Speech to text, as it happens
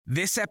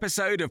This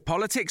episode of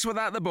Politics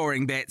Without the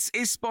Boring Bits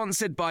is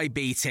sponsored by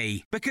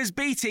BT, because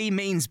BT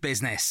means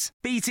business.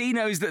 BT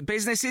knows that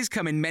businesses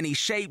come in many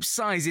shapes,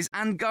 sizes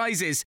and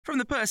guises, from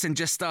the person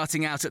just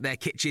starting out at their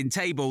kitchen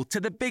table to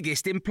the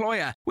biggest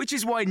employer, which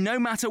is why no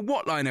matter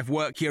what line of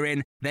work you're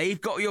in,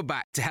 they've got your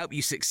back to help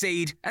you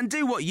succeed and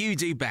do what you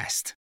do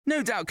best.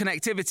 No doubt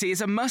connectivity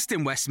is a must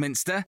in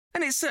Westminster,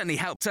 and it's certainly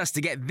helped us to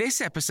get this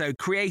episode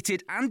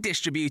created and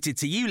distributed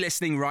to you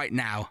listening right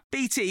now.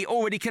 BT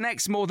already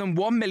connects more than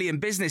 1 million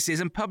businesses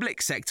and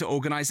public sector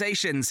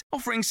organisations,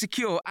 offering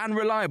secure and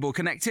reliable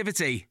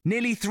connectivity.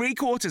 Nearly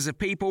 3/4 of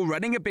people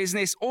running a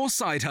business or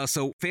side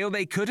hustle feel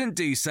they couldn't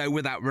do so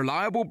without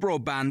reliable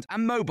broadband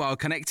and mobile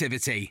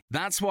connectivity.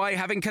 That's why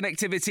having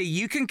connectivity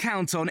you can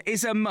count on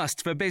is a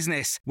must for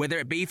business, whether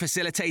it be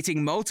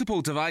facilitating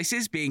multiple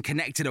devices being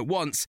connected at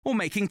once or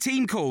making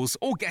team calls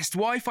or guest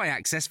Wi-Fi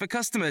access for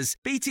customers.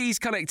 BT's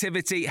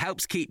connectivity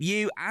helps keep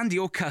you and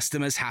your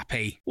customers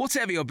happy.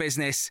 Whatever your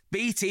business,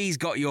 BT's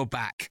got your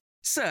back.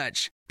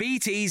 Search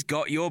BT's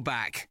got your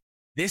back.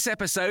 This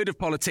episode of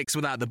Politics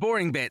Without the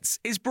Boring Bits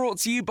is brought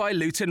to you by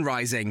Luton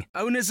Rising,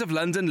 owners of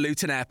London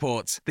Luton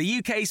Airport, the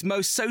UK's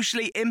most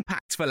socially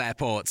impactful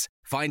airport.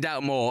 Find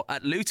out more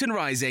at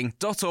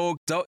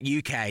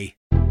lutonrising.org.uk.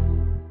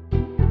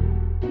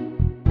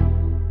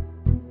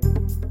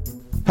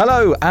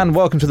 Hello and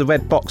welcome to the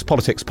Red Box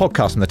Politics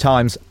podcast from The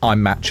Times.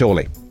 I'm Matt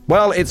Chorley.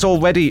 Well, it's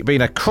already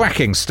been a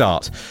cracking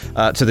start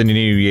to the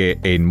new year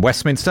in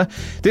Westminster.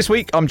 This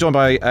week, I'm joined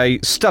by a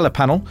stellar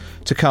panel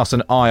to cast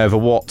an eye over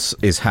what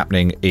is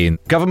happening in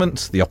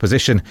government, the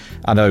opposition,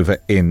 and over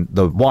in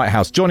the White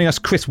House. Joining us,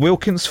 Chris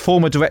Wilkins,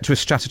 former Director of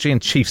Strategy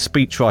and Chief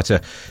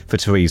Speechwriter for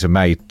Theresa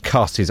May,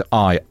 casts his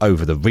eye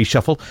over the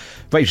reshuffle.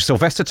 Rachel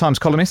Sylvester, Times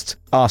columnist,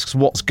 asks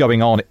what's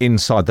going on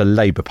inside the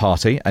Labour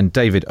Party. And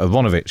David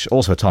Aaronovitch,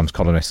 also a Times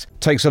columnist,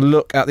 takes a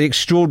look at the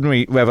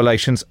extraordinary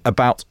revelations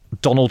about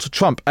Donald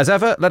Trump. As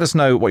ever, let us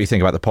know what you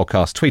think about the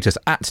podcast. Tweet us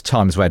at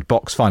Times Red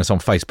Box, find us on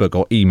Facebook,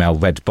 or email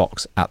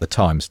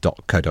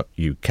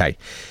redbox@thetimes.co.uk.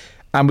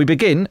 And we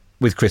begin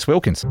with Chris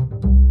Wilkins.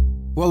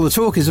 Well, the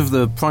talk is of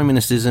the Prime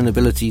Minister's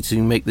inability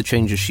to make the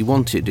changes she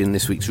wanted in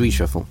this week's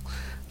reshuffle.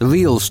 The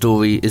real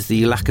story is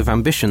the lack of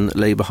ambition that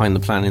lay behind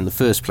the plan in the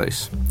first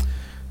place.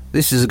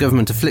 This is a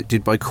government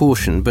afflicted by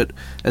caution, but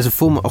as a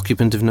former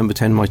occupant of Number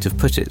 10 might have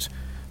put it,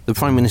 the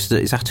Prime Minister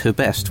is at her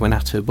best when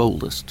at her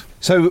boldest.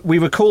 So we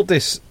record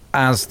this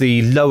as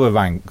the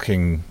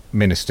lower-ranking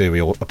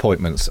ministerial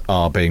appointments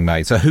are being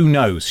made. So who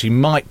knows? She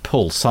might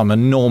pull some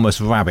enormous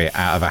rabbit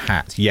out of a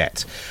hat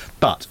yet.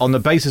 But on the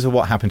basis of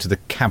what happened to the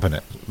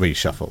cabinet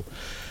reshuffle,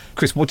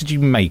 Chris, what did you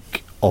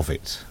make of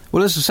it?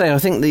 Well, as I say, I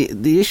think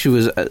the issue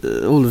is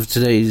all of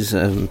today's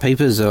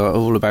papers are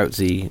all about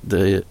the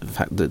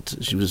fact that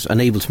she was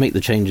unable to make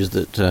the changes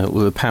that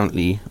were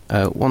apparently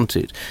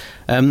wanted.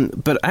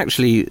 But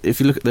actually, if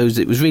you look at those,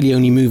 it was really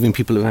only moving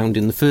people around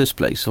in the first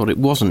place. What it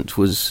wasn't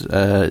was,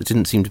 it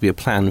didn't seem to be a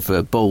plan for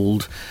a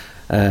bold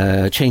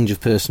change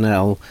of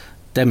personnel,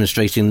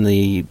 demonstrating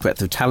the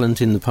breadth of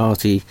talent in the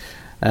party,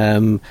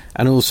 and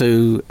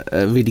also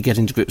really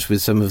getting to grips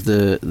with some of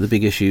the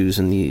big issues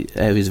and the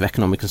areas of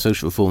economic and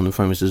social reform the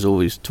Prime Minister has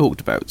always talked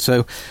about.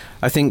 So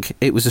I think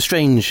it was a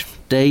strange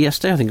day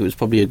yesterday. I think it was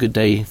probably a good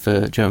day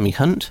for Jeremy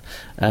Hunt,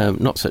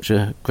 not such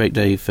a great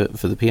day for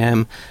the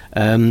PM.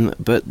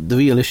 But the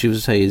real issue, as I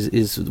say,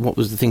 is what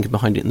was the thinking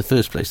behind it in the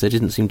first place. There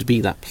didn't seem to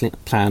be that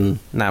plan,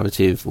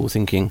 narrative or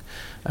thinking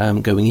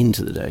going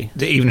into the day.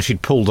 Even if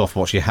she'd pulled off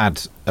what she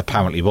had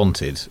apparently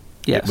wanted,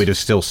 yes, we'd have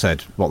still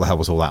said, what the hell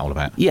was all that all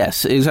about?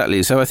 Yes,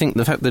 exactly. So I think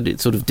the fact that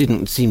it sort of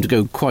didn't seem to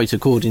go quite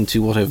according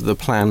to whatever the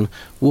plan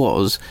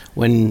was,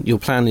 when your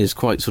plan is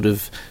quite sort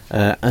of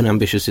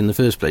unambitious in the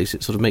first place,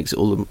 it sort of makes it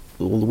all the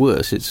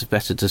worse. It's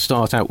better to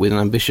start out with an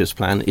ambitious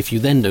plan. If you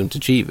then don't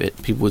achieve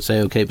it, people would say,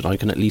 OK, but I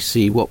can at least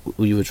see what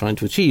you were trying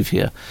to achieve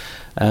here.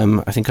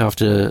 I think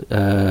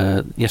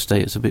after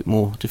yesterday, it's a bit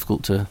more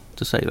difficult to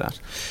say that.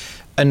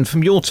 And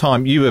from your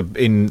time, you were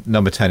in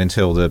Number 10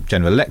 until the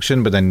general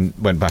election, but then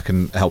went back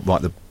and helped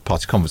write the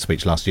party conference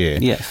speech last year.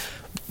 Yes.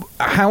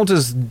 How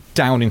does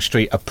Downing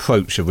Street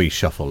approach a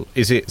reshuffle?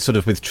 Is it sort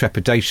of with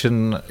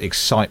trepidation,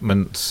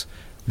 excitement,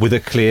 with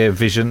a clear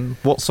vision?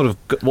 What's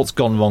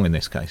gone wrong in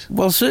this case?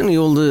 Well, certainly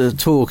all the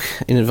talk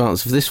in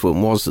advance of this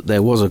one was that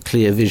there was a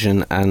clear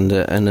vision and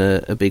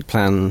a big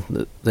plan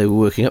that they were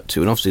working up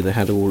to, and obviously they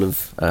had all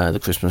of the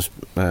Christmas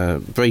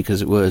break,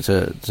 as it were,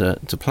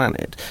 to plan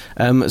it.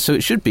 So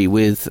it should be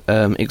with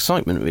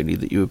excitement, really,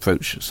 that you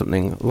approach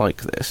something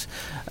like this.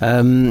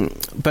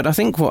 But I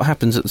think what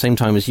happens at the same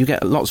time is you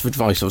get lots of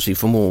advice, obviously,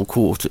 from all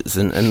quarters,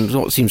 and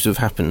what seems to have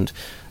happened,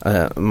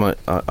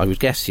 I would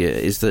guess here,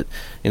 is that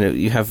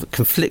you have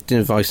conflicting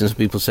advice and some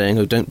people saying,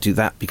 oh, don't do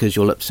that because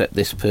you'll upset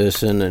this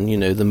person, and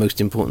the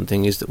most important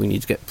thing is that we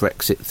need to get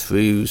Brexit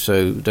through,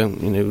 so don't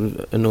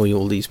annoy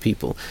all these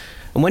people.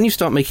 And when you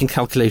start making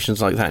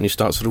calculations like that and you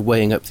start sort of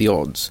weighing up the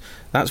odds,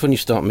 that's when you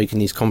start making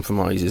these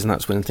compromises, and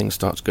that's when things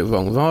start to go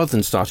wrong. Rather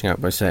than starting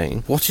out by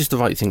saying, what is the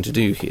right thing to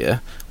do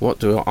here? What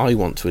do I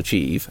want to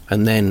achieve?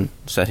 And then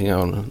setting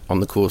out on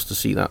the course to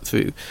see that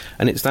through.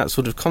 And it's that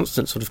sort of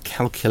constant sort of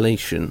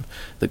calculation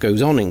that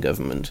goes on in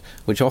government,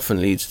 which often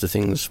leads to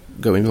things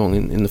going wrong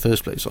in the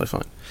first place, I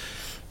find.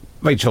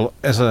 Rachel,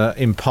 as an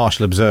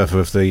impartial observer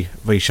of the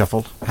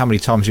reshuffle, how many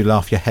times you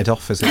laugh your head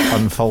off as it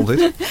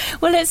unfolded?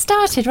 Well, it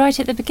started right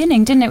at the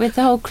beginning, didn't it, with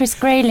the whole Chris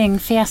Grayling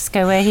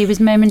fiasco, where he was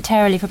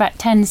momentarily, for about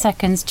 10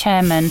 seconds,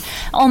 chairman.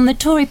 On the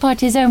Tory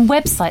party's own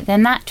website,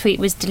 then that tweet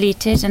was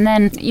deleted, and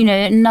then,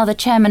 another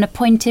chairman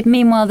appointed.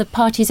 Meanwhile, the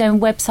party's own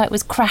website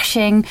was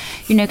crashing,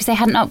 because they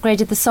hadn't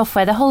upgraded the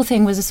software. The whole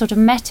thing was a sort of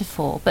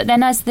metaphor. But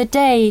then as the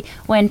day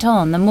went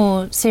on, the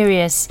more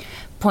serious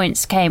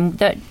points came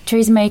that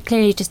Theresa May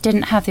clearly just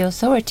didn't have the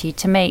authority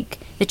to make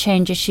the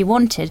changes she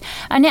wanted.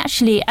 And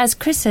actually, as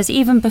Chris says,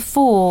 even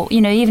before,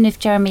 even if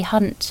Jeremy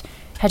Hunt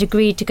had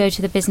agreed to go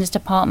to the business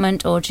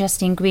department, or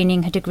Justine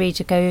Greening had agreed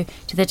to go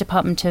to the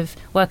Department of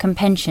Work and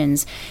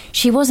Pensions,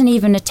 she wasn't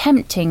even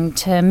attempting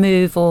to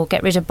move or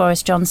get rid of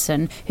Boris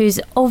Johnson, who's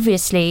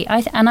obviously,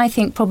 I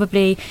think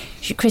probably,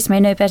 Chris may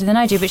know better than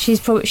I do, but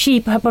she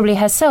probably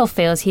herself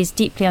feels he's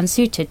deeply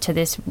unsuited to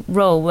this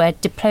role where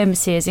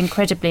diplomacy is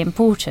incredibly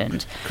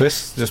important.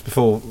 Chris, just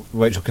before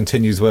Rachel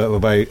continues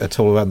at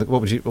all around,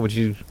 what would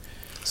you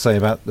say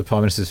about the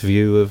Prime Minister's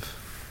view of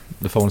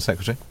the Foreign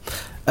Secretary?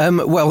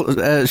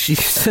 She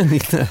certainly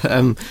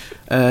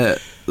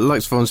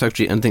likes Foreign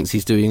Secretary and thinks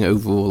he's doing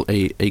overall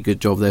a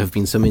good job. There have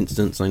been some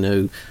incidents, I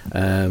know,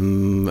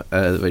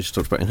 that Rachel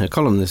talked about in her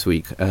column this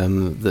week,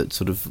 that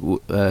sort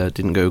of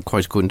didn't go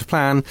quite according to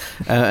plan,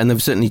 and there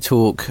was certainly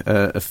talk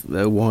a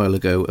while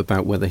ago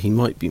about whether he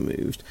might be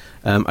moved.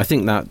 I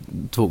think that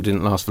talk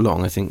didn't last for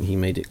long. I think he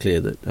made it clear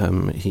that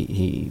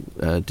he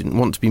didn't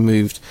want to be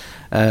moved,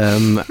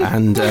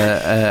 and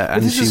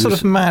this is sort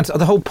of mad.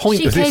 The whole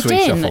point of this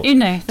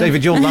reshuffle.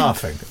 David, you're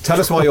laughing. Tell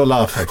us why you're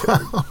laughing.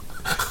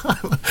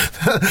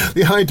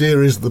 The idea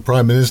is the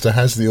Prime Minister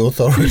has the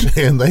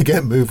authority and they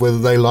get moved whether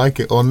they like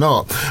it or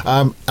not.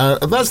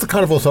 That's the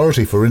kind of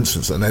authority, for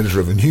instance, an editor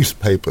of a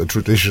newspaper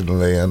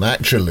traditionally and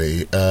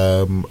actually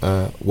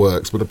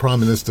works, but a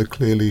Prime Minister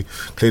clearly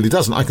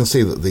doesn't. I can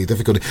see that the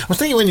difficulty. I was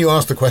thinking when you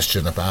asked the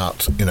question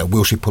about,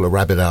 will she pull a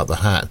rabbit out of the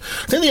hat,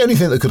 I think the only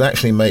thing that could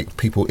actually make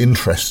people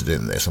interested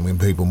in this, I mean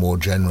people more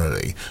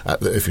generally,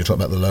 if you're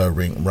talking about the lower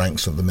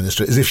ranks of the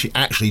ministry, is if she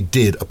actually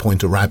did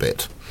appoint a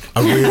rabbit.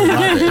 A real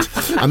rabbit,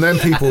 and then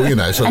people,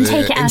 sort of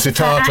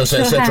incitatus,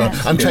 etc.,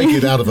 and take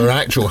it out of her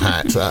actual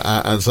hat,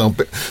 and so on.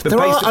 But there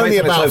are only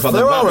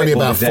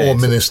about 4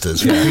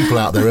 ministers who people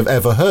out there have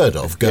ever heard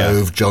of: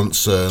 Gove,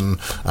 Johnson,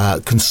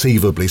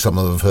 conceivably some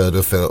of them have heard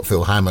of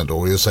Phil Hammond,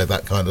 or you'll say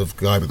that kind of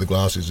guy with the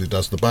glasses who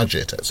does the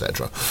budget,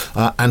 etc.,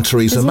 and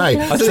Theresa May.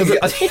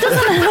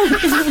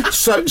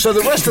 So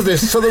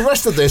the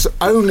rest of this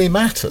only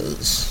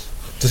matters.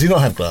 Does he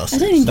not have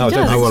glasses? I don't think he does.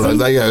 Oh, well,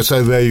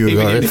 there you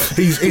go.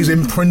 He's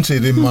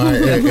imprinted in my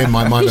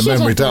mind and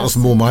memory. That's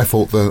more my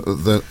fault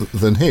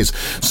than his.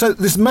 So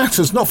this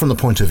matters not from the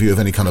point of view of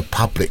any kind of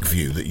public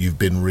view that you've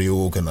been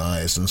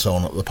reorganised and so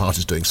on, that the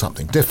party's doing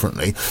something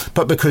differently,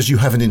 but because you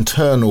have an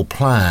internal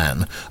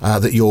plan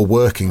that you're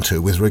working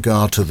to with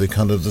regard to the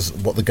kind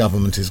of what the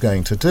government is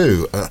going to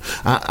do. And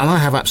I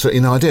have absolutely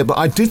no idea. But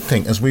I did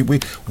think as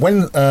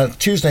when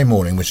Tuesday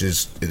morning, it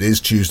is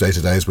Tuesday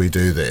today as we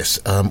do this,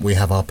 we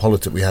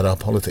had our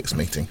politics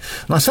meeting.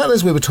 And I sat there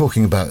as we were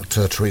talking about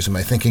Theresa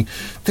May thinking,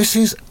 this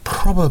is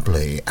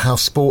probably how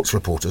sports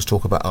reporters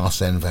talk about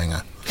Arsene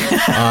Wenger.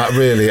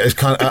 Really, it's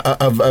kind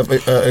of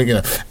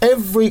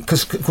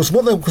because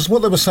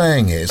what they were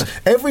saying is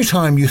every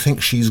time you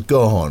think she's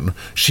gone,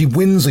 she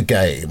wins a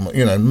game,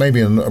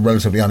 maybe a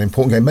relatively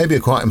unimportant game, maybe a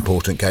quite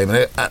important game,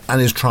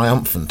 and is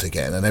triumphant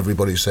again, and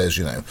everybody says,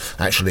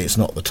 actually it's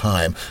not the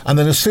time. And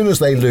then as soon as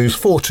they lose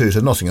 4-2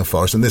 to Nottingham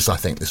Forest, and I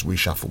think this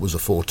reshuffle was a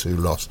 4-2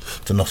 loss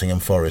to Nottingham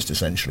Forest,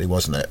 essentially,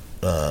 wasn't it,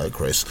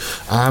 Chris?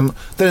 Then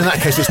in that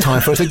case, it's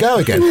time for her to go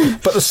again.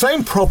 But the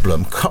same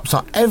problem crops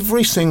up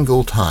every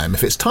single time.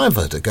 If it's time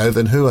for her to go,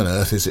 then who on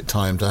earth is it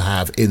time to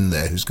have in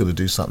there who's going to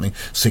do something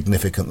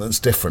significant that's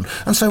different?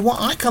 And so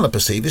what I kind of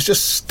perceive is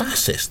just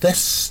stasis. They're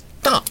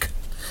stuck.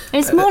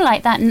 It's more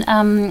like that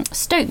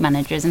Stoke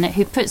manager, isn't it,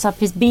 who puts up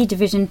his B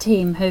division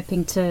team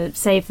hoping to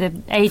save the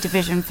A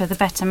division for the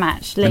better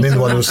match later. And then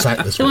the one who was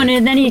sacked this week.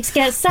 And then he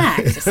gets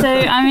sacked. So,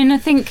 I mean,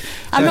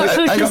 I'm not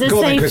sure she's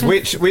as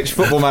safe. Which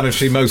football manager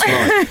she most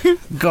like?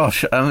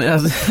 Gosh, I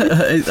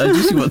do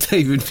see what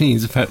David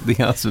means about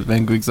the Arsene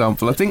Wenger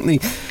example. I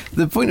think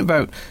the point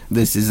about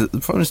this is that the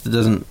Prime Minister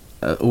doesn't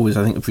always,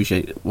 I think,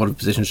 appreciate what a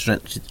position of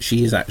strength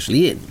she is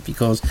actually in.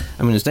 Because,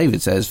 as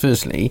David says,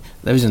 firstly,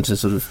 there isn't a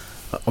sort of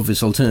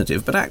obvious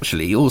alternative, but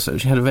actually also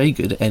she had a very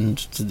good end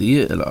to the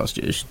year last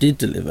year. She did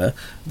deliver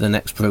the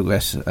next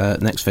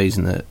phase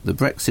in the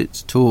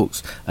Brexit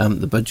talks.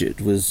 The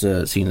budget was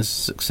seen as a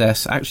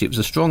success. Actually, it was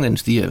a strong end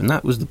to the year, and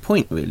that was the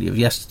point really of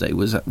yesterday,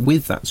 was that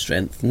with that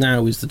strength,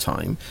 now is the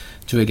time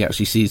to really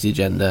actually seize the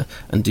agenda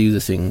and do the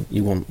thing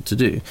you want to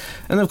do.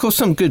 And of course,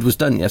 some good was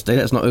done yesterday.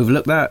 Let's not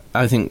overlook that.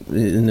 I think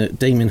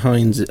Damien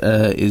Hinds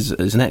is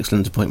an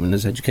excellent appointment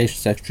as Education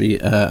Secretary,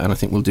 and I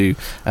think will do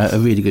a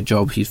really good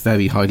job. He's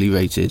very highly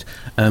rated.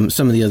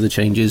 Some of the other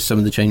changes, some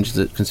of the changes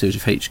that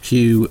Conservative HQ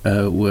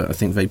were, I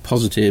think, very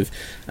positive,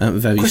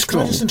 very Chris,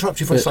 strong. can I just interrupt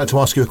you for a second to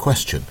ask you a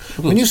question?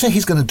 When you say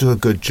he's going to do a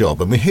good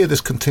job, and we hear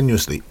this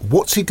continuously,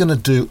 what's he going to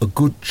do a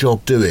good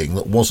job doing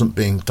that wasn't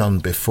being done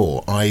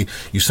before?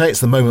 You say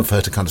it's the moment for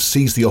her to kind of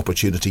seize the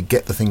opportunity,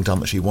 get the thing done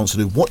that she wants to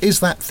do. What is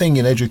that thing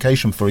in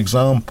education, for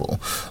example,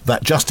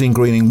 that Justine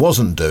Greening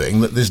wasn't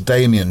doing, that this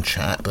Damien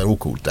chap, they're all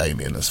called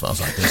Damien as far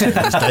as I can see,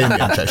 this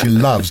Damien chap, she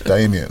loves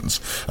Damiens,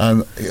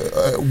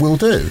 will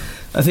do?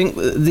 I think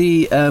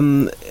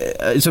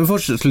it's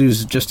unfortunate to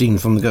lose Justine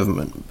from the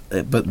government,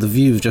 but the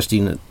view of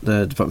Justine at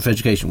the Department for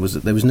Education was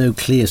that there was no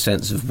clear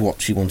sense of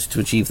what she wanted to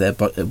achieve there,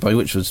 by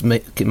which was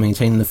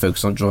maintaining the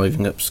focus on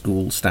driving up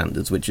school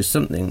standards, which is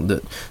something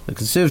that the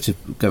Conservative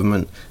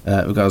government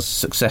regards as a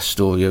success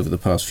story over the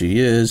past few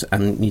years,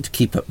 and need to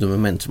keep up the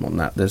momentum on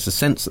that. There's a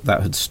sense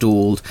that had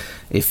stalled.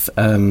 If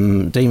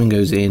Damien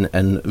goes in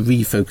and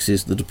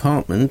refocuses the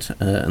department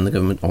and the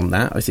government on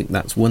that, I think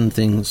that's one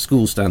thing.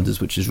 School standards,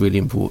 which is really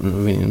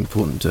important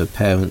to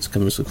parents,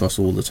 comes across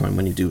all the time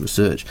when you do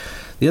research.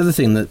 The other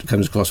thing that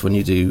comes across when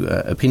you do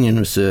opinion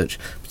research,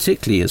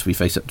 particularly as we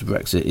face up to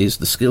Brexit, is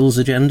the skills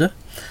agenda.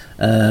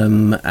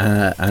 And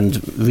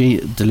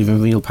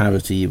delivering real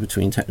parity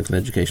between technical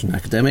education and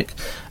academic,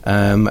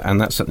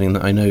 and that's something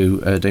that I know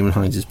Damien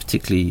Hinds is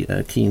particularly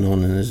keen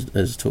on and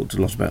has talked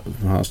a lot about in the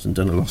past and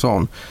done a lot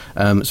on.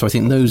 So I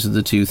think those are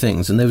the two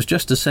things, and there was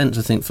just a sense,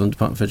 I think, from the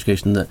Department for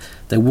Education that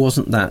there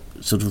wasn't that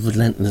sort of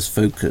relentless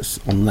focus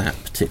on that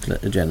particular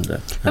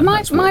agenda. But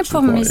my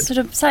problem is sort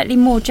of slightly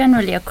more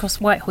generally across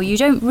Whitehall. You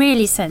don't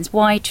really sense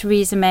why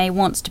Theresa May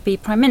wants to be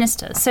Prime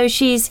Minister. So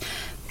she's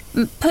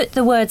put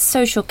the word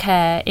social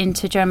care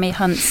into Jeremy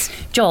Hunt's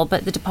job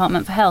at the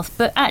Department for Health,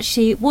 but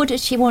actually what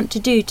does she want to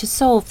do to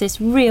solve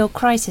this real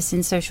crisis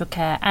in social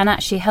care and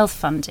actually health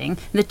funding?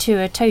 The two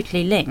are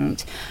totally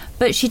linked.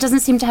 But she doesn't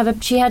seem to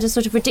have she had a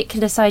sort of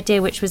ridiculous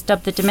idea which was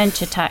dubbed the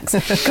dementia tax,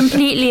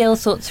 completely ill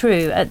thought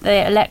through at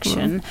the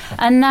election,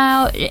 and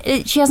now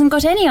she hasn't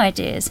got any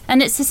ideas.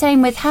 And it's the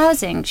same with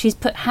housing. She's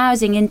put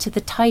housing into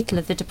the title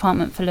of the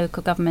Department for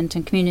Local Government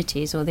and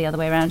Communities, or the other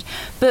way around.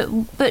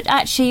 But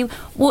actually,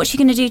 what's she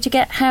going to do to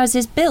get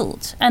houses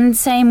built? And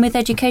same with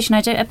education.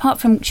 Apart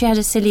from she had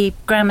a silly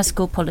grammar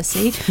school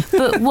policy,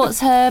 but what's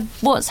her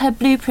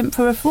blueprint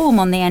for reform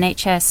on the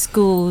NHS,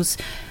 schools?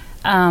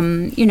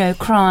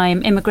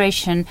 Crime,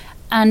 immigration,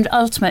 and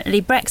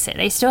ultimately Brexit.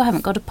 They still haven't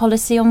got a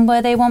policy on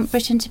where they want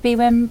Britain to be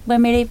when we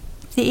leave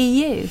the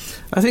EU.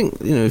 I think,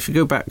 if you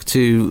go back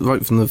to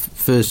right from the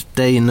first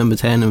day in Number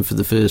 10 and for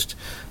the first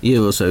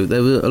year or so,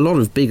 there were a lot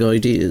of big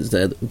ideas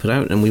there that were put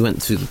out, and we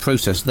went through the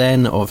process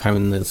then of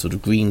having the sort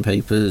of green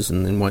papers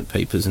and then white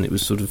papers, and it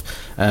was sort of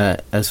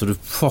a sort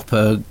of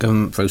proper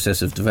government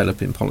process of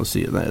developing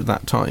policy at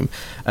that time.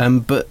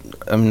 But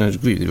I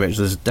agree with you, Rachel,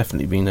 there's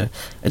definitely been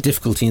a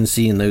difficulty in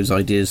seeing those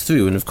ideas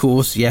through. And of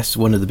course, yes,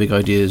 one of the big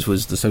ideas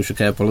was the social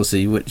care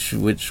policy,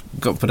 which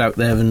got put out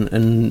there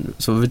and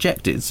sort of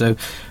rejected. So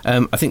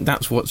I think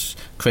that's what's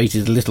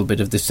created a little bit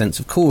of this sense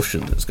of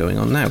caution that's going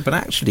on now. But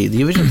actually,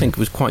 the original thinker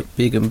was quite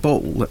big and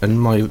bold.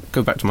 And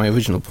go back to my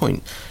original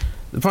point,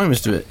 the Prime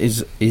Minister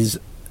is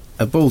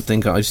a bold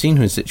thinker. I've seen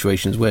her in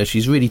situations where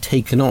she's really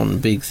taken on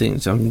big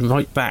things. I'm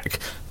right back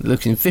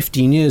looking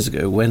 15 years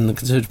ago when the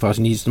Conservative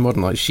Party needs to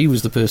modernise. She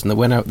was the person that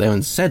went out there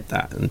and said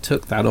that and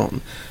took that on.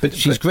 But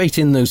she's great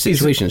in those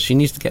situations. She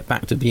needs to get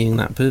back to being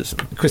that person.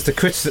 Chris,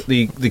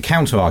 the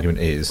counter argument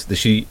is that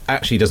she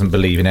actually doesn't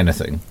believe in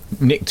anything.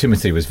 Nick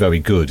Timothy was very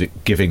good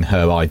at giving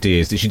her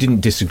ideas that she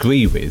didn't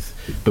disagree with,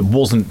 but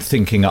wasn't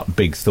thinking up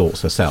big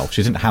thoughts herself.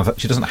 She doesn't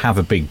have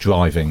a big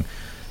driving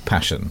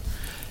passion.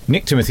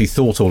 Nick Timothy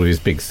thought all of his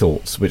big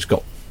thoughts, which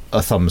got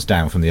a thumbs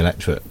down from the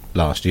electorate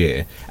last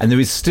year. And there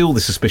is still the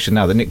suspicion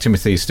now that Nick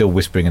Timothy is still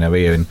whispering in her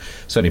ear, and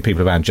certainly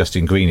people around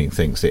Justine Greening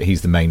thinks that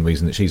he's the main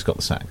reason that she's got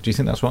the sack. Do you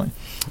think that's right?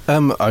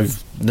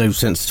 I've no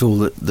sense at all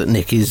that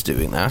Nick is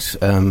doing that,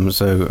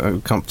 so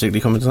I can't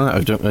particularly comment on that.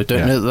 I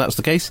don't know that that's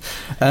the case.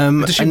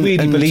 Does she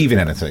really believe in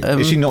anything?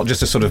 Is she not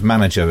just a sort of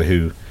manager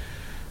who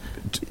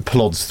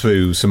plods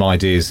through some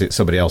ideas that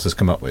somebody else has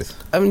come up with?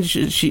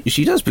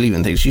 She does believe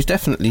in things. She's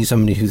definitely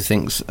somebody who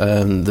thinks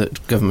that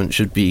government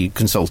should be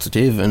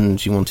consultative, and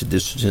she wanted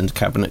this to turn to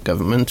cabinet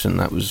government, and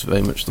that was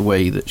very much the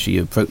way that she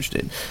approached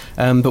it.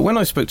 But when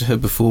I spoke to her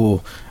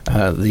before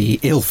the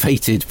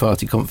ill-fated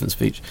party conference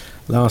speech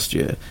last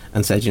year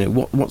and said,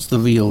 what's the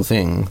real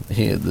thing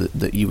here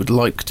that you would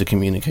like to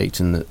communicate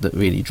and that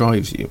really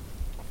drives you?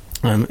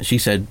 She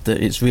said that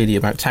it's really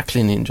about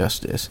tackling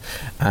injustice,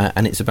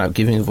 and it's about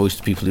giving a voice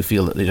to people who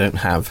feel that they don't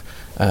have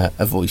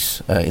a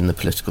voice in the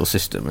political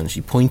system. And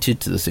she pointed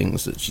to the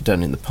things that she'd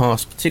done in the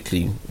past,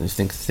 particularly I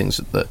think things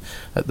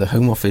at the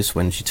Home Office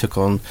when she took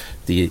on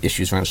the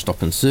issues around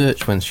stop and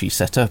search, when she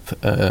set up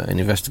an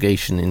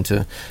investigation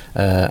into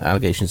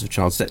allegations of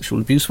child sexual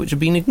abuse, which had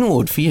been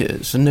ignored for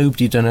years and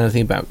nobody had done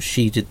anything about.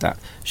 She did that.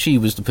 She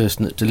was the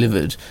person that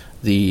delivered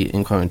the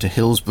inquiry into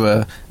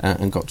Hillsborough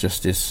and got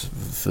justice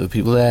for the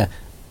people there.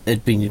 It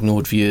had been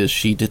ignored for years.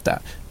 She did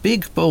that.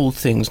 Big, bold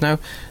things. Now,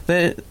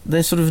 they're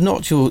sort of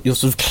not your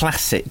sort of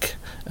classic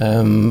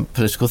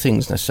political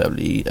things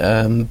necessarily,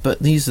 but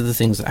these are the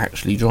things that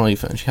actually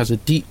drive her. And she has a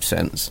deep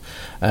sense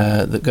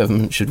that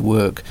government should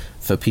work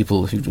for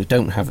people who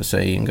don't have a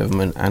say in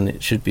government, and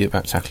it should be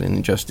about tackling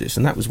injustice.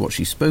 And that was what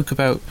she spoke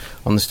about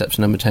on the steps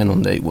number 10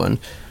 on day one.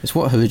 It's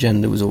what her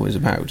agenda was always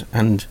about.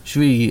 And she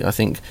really, I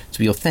think, to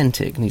be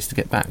authentic, needs to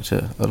get back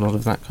to a lot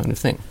of that kind of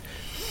thing.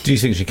 Do you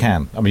think she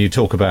can? I mean, you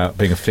talk about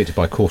being afflicted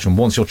by caution.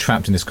 Once you're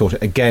trapped in this caution,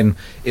 again,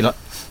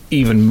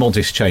 even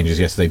modest changes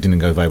yesterday didn't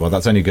go very well.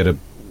 That's only going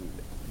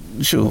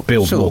to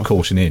build more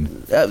caution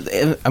in.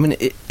 I mean,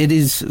 it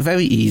is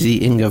very easy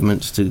in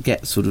government to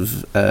get sort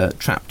of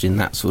trapped in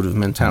that sort of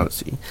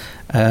mentality.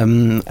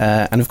 And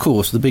of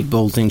course, the big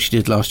bold thing she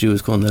did last year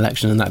was call an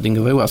election, and that didn't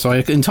go very well. So I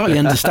entirely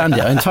understand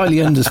it. I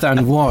entirely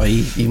understand why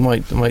you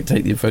might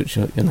take the approach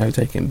you're now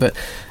taking. But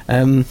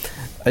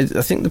I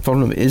think the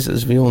problem is,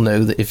 as we all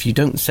know, that if you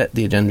don't set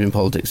the agenda in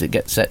politics, it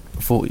gets set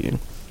for you.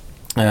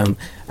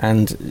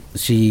 And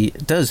she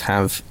does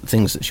have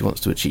things that she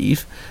wants to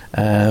achieve.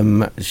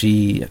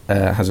 She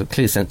has a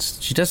clear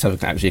sense. She does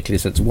have actually a clear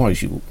sense of why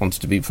she wants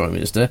to be Prime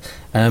Minister.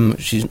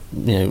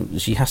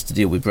 She has to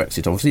deal with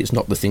Brexit. Obviously, it's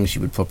not the thing she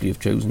would probably have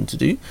chosen to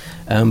do.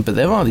 But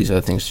there are these other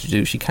things to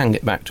do. She can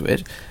get back to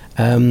it.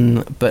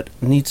 But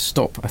needs to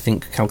stop, I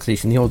think,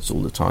 calculating the odds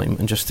all the time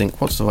and just think,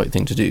 what's the right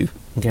thing to do,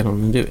 and get on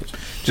and do it.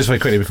 Just very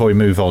quickly before we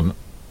move on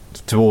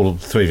to all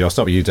three of you, I'll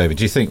start with you, David.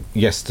 Do you think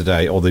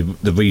yesterday, or the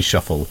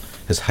reshuffle,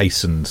 has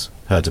hastened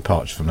her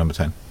departure from number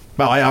 10?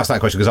 Well, I asked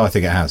that question because I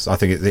think it has. I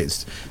think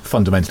it's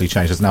fundamentally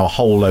changed. There's now a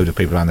whole load of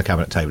people around the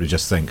cabinet table who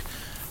just think,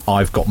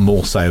 I've got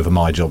more say over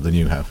my job than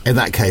you have. In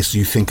that case,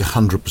 you think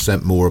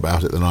 100% more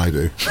about it than I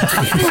do.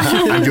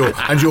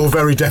 and your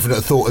very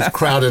definite thought has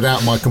crowded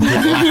out my complete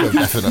lack of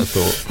definite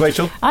thought.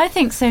 Rachel? I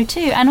think so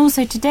too. And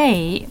also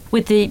today,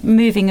 with the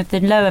moving of the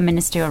lower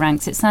ministerial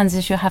ranks, it sounds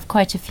as you'll have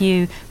quite a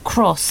few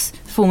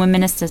former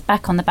ministers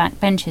back on the back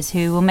benches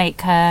who will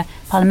make her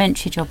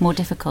parliamentary job more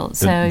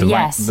difficult.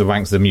 Yes. The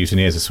ranks of the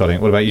mutineers are swelling.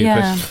 What about you,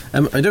 Chris?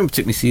 I don't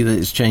particularly see that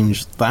it's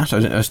changed that.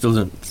 I still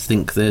don't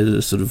think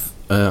there's sort of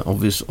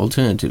obvious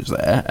alternatives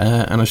there.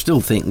 And I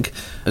still think,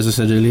 as I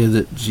said earlier,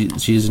 that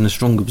she is in a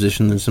stronger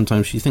position than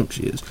sometimes she thinks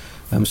she is.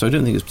 So I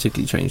don't think it's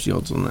particularly changed the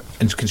odds on that.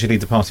 And can she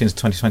lead the party into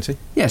 2020?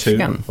 Yes, she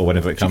can. Or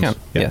whenever it comes? She can,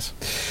 yes.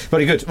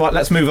 Very good. Right,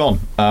 let's move on.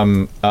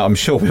 I'm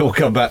sure we'll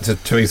come back to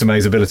Theresa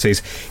May's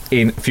abilities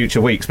in future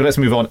weeks. But let's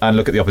move on and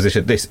look at the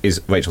opposition. This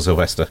is Rachel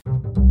Sylvester.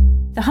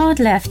 The hard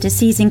left is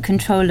seizing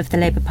control of the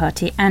Labour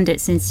Party and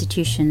its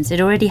institutions.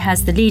 It already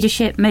has the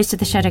leadership, most of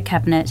the shadow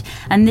cabinet,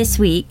 and this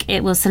week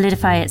it will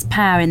solidify its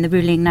power in the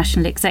ruling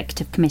National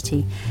Executive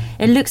Committee.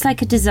 It looks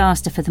like a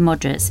disaster for the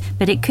moderates,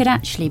 but it could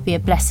actually be a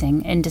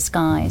blessing in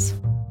disguise.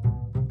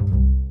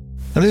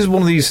 And this is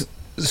one of these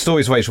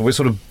stories, Rachel, where it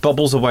sort of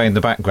bubbles away in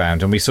the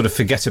background and we sort of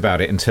forget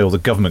about it until the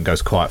government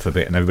goes quiet for a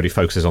bit and everybody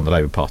focuses on the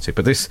Labour Party.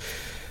 But this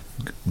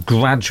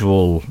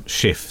gradual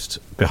shift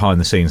behind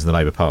the scenes in the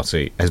Labour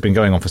Party has been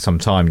going on for some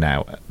time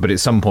now, but at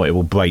some point it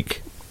will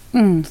break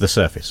to the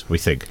surface, we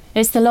think.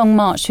 It's the long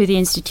march through the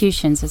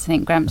institutions, as I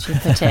think Gramsci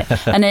put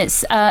it. And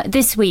it's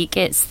this week,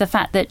 it's the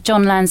fact that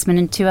John Lansman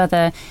and two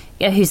other,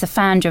 who's the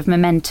founder of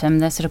Momentum,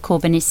 the sort of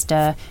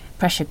Corbynista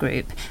pressure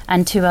group,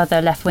 and two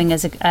other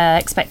left-wingers are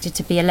expected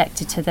to be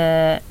elected to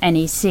the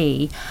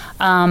NEC.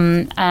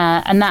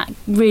 And that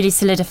really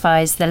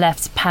solidifies the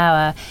left's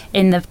power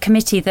in the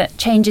committee that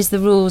changes the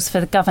rules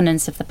for the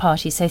governance of the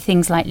party. So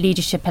things like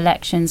leadership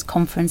elections,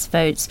 conference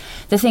votes,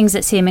 the things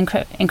that seem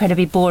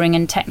incredibly boring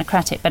and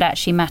technocratic but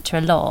actually matter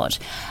a lot.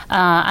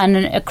 And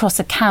across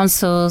the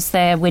councils,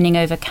 they're winning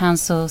over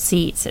council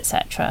seats,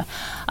 etc.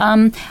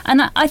 And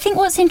I think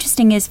what's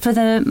interesting is for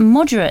the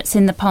moderates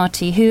in the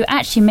party, who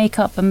actually make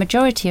up a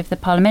majority of the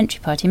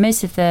parliamentary party,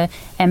 most of the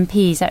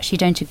MPs actually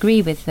don't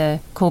agree with the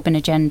Corbyn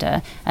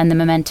agenda and the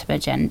Momentum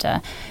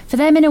agenda. For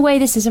them, in a way,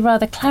 this is a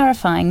rather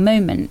clarifying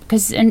moment,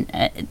 because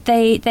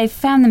they've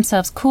found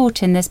themselves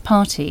caught in this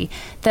party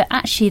that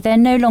actually they're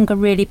no longer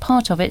really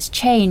part of. It's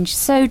changed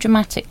so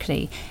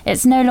dramatically.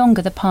 It's no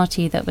longer the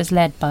party that was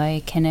led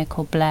by Kinnock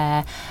or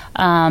Blair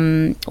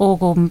or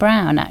Gordon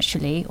Brown,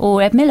 actually,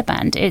 or Ed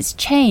Miliband. It's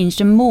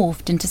changed and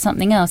morphed into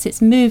something else.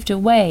 It's moved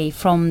away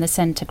from the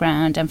centre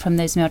ground and from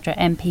those moderate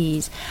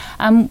MPs.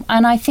 And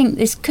I think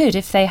this could,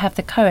 if they have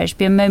the courage,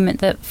 be a moment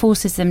that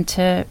forces them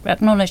to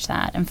acknowledge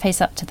that and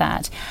face up to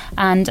that,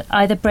 and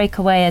either break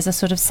away as a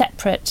sort of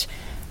separate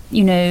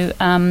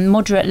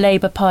moderate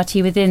Labour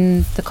Party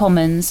within the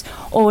Commons,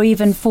 or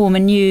even form a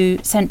new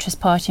centrist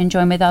party and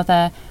join with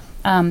other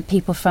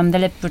people from the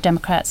Liberal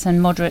Democrats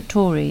and moderate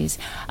Tories.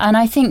 And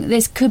I think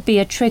this could be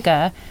a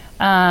trigger,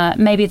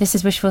 maybe this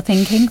is wishful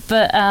thinking,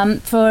 but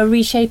for a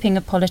reshaping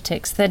of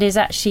politics that is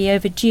actually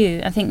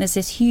overdue. I think there's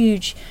this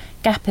huge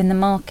gap in the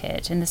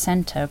market, in the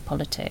centre of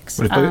politics.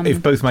 Well,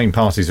 if both main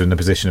parties are in the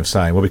position of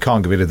saying, well, we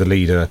can't get rid of the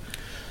leader,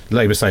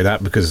 Labour say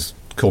that because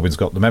Corbyn's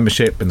got the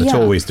membership, and the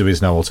Tories, there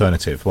is no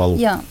alternative. Well,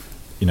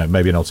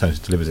 maybe an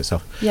alternative delivers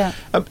itself. Yeah.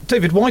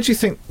 David, why do you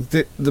think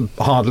the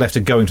hard left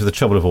are going to the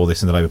trouble of all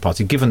this in the Labour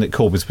Party, given that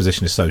Corbyn's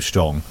position is so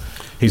strong?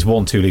 He's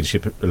won 2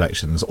 leadership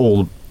elections.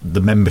 All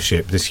the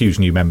membership, this huge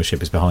new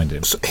membership, is behind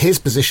him. So his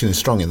position is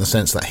strong in the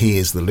sense that he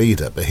is the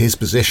leader, but his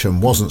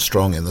position wasn't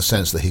strong in the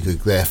sense that he could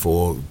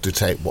therefore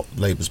dictate what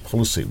Labour's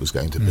policy was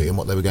going to be and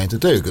what they were going to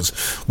do. Because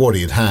what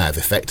he'd have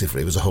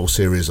effectively was a whole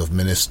series of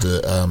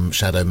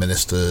shadow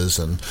ministers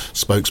and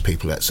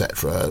spokespeople,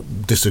 etc.,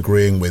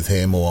 disagreeing with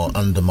him or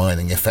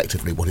undermining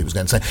effectively what he was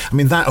going to say. I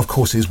mean, that, of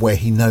course, is where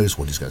he knows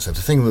what he's going to say.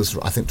 The thing that's,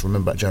 I think, to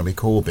remember about Jeremy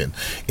Corbyn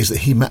is that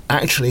he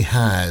actually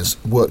has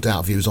worked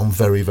out views on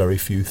very, very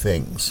few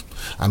things,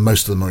 and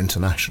most of them are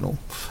international,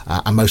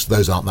 and most of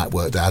those aren't that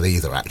worked out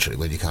either, actually,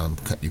 when you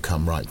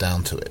come right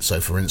down to it.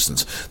 So, for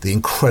instance, the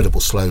incredible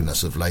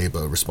slowness of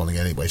Labour responding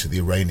anyway to the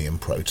Iranian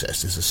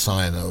protest is a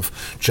sign of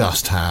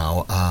just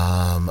how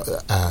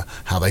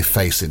they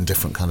face in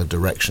different kind of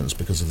directions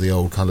because of the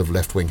old kind of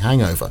left-wing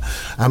hangover.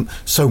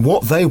 So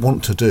what they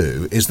want to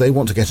do is they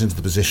want to get into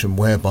the position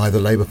whereby the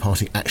Labour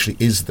Party actually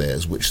is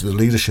theirs, which the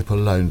leadership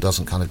alone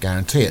doesn't kind of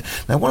guarantee it.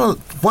 Now,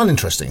 one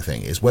interesting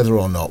thing is whether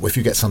or not, if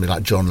you get somebody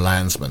like John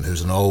Landsman,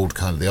 who's the old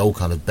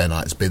kind of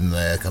Bennite's been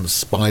there, kind of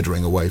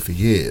spidering away for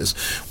years,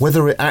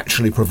 whether it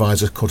actually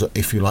provides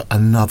if you like,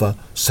 another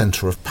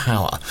centre of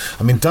power.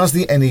 I mean, does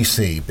the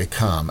NEC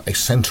become a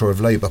centre of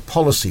Labour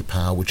policy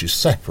power which is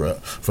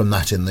separate from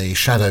that in the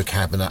shadow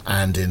cabinet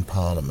and in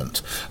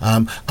Parliament?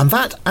 And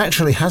that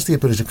actually has the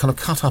ability to kind of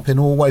cut up in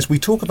all ways. We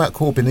talk about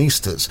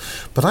Corbynistas,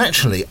 but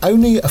actually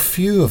only a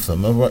few of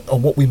them are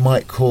what we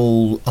might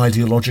call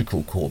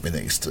ideological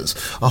Corbynistas.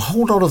 A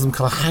whole lot of them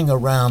kind of hang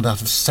around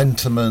out of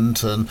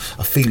sentiment and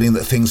a feeling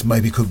that things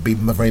maybe could be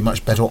very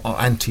much better, or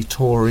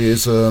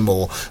anti-Toryism,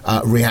 or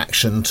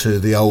reaction to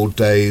the old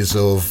days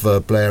of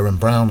Blair and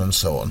Brown and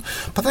so on.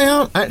 But they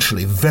aren't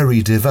actually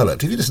very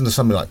developed. If you listen to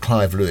somebody like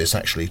Clive Lewis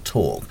actually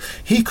talk,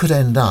 he could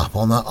end up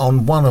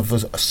on one of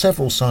the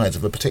several sides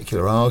of a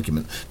particular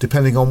argument,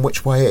 depending on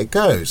which way it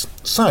goes.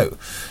 So,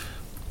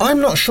 I'm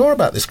not sure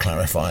about this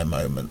clarifying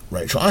moment,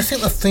 Rachel. I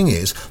think the thing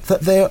is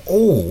that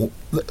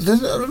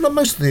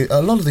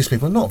a lot of these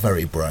people are not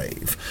very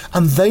brave,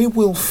 and they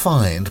will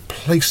find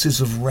places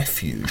of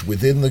refuge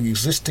within the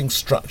existing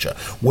structure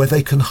where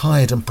they can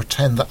hide and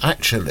pretend that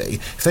actually,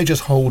 if they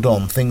just hold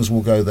on, things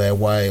will go their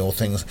way, or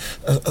things.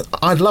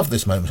 I'd love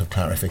this moment of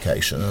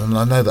clarification, and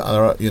I know that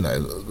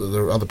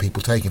there are other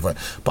people taking for it,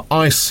 but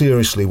I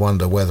seriously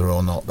wonder whether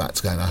or not that's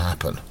going to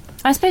happen.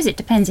 I suppose it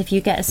depends if you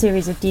get a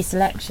series of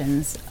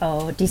deselections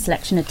or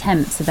deselection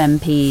attempts of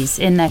MPs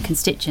in their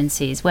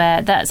constituencies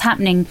where that's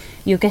happening.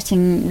 You're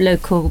getting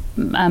local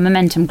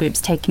momentum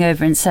groups taking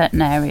over in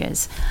certain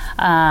areas.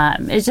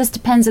 It just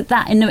depends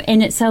that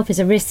in itself is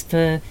a risk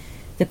for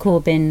the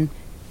Corbyn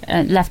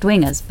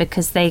left-wingers,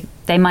 because they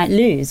might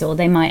lose, or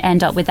they might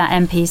end up with that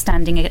MP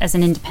standing as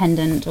an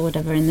independent or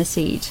whatever in the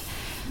seat.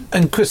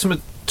 And Chris, from a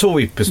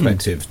Tory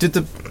perspective,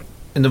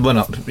 in the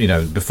run-up,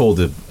 before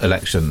the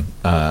election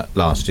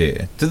last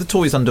year, did the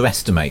Tories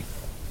underestimate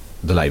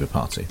the Labour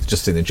Party?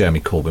 Just think that Jeremy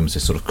Corbyn was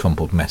this sort of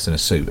crumpled mess in a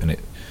suit, and it.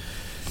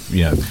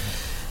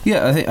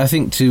 Yeah, I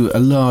think to a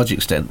large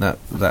extent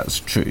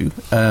that's true.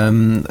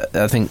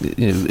 I think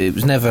it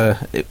was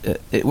never,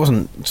 it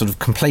wasn't sort of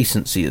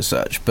complacency as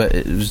such, but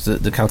it was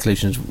the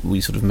calculations we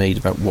sort of made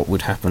about what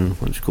would happen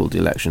once we called the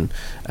election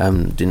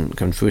didn't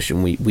come to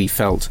fruition. We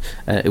felt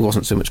it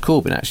wasn't so much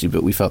Corbyn actually,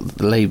 but we felt that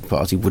the Labour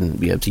Party wouldn't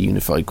be able to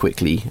unify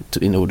quickly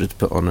in order to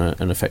put on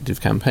an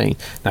effective campaign.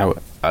 Now,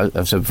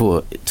 I've said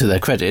before, to their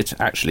credit,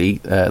 actually,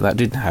 that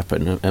didn't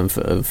happen, and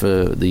for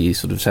the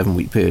sort of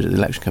 7-week period of the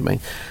election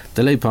campaign,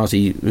 the Labour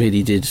Party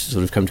really did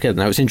sort of come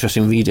together. Now, it's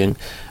interesting reading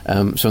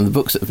some of the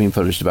books that have been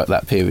published about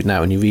that period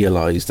now, and you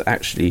realise that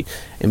actually,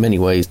 in many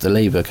ways, the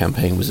Labour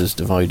campaign was as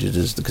divided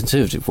as the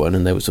Conservative one,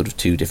 and there were sort of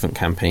 2 different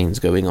campaigns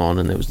going on,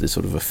 and there was this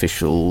sort of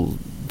official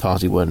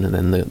party one and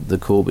then the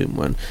Corbyn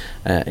one,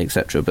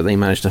 etc. But they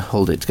managed to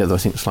hold it together, I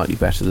think, slightly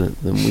better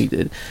than we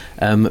did.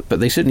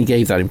 But they certainly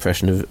gave that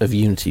impression of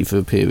unity for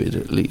a period,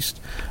 at least.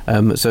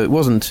 So it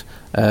wasn't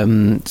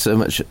so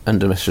much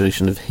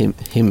underestimation of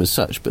him as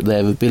such, but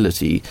their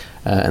ability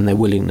and their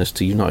willingness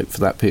to unite for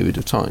that period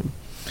of time.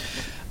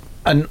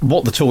 And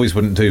what the Tories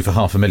wouldn't do for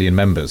 500,000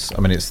 members.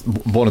 I mean, it's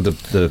one of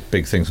the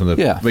big things from the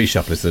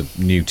reshuffle is the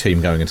new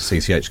team going into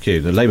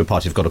CCHQ. The Labour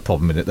Party have got a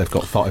problem in it. They've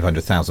got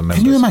 500,000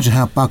 members. Can you imagine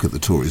how buggered the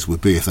Tories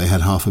would be if they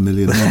had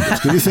 500,000 members?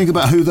 Can you think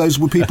about who those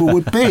people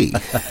would be?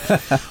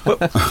 Well,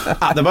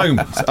 at the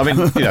moment, I mean,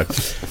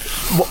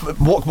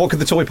 what could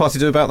the Tory Party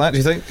do about that, do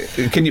you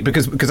think? Can you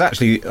because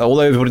actually,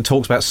 although everybody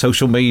talks about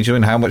social media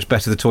and how much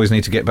better the Tories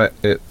need to get back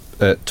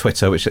at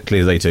Twitter, which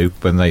clearly they do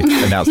when they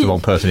announce the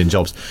wrong person in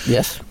jobs.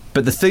 Yes.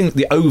 But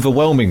the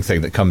overwhelming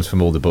thing that comes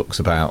from all the books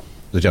about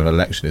the general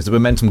election is the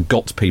momentum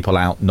got people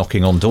out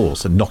knocking on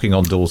doors they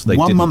didn't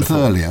 1 month before.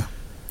 earlier,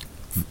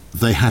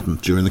 they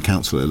hadn't during the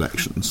council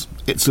elections.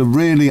 It's a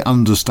really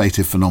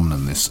understated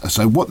phenomenon, this.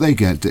 So what they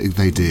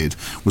did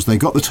was they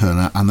got the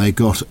turnout, and they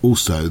got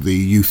also the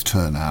youth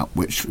turnout,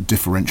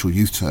 differential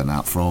youth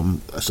turnout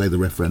from, say, the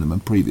referendum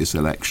and previous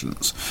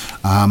elections,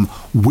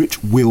 which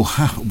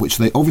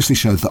they obviously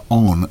showed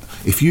that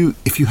if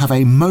you have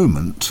a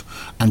moment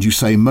and you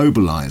say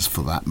mobilise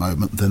for that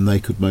moment, then they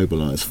could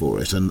mobilise for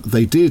it, and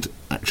they did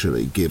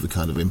actually give a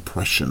kind of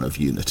impression of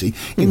unity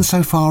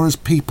insofar as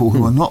people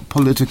who are not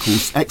political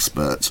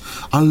experts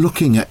are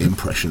looking at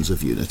impressions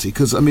of unity.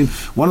 Because, I mean,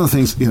 one of the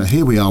things,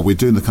 here we are, we're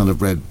doing the kind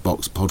of Red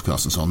Box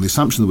podcast and so on. The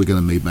assumption that we're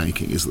going to be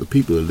making is that the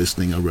people who are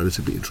listening are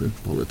relatively interested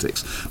in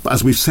politics. But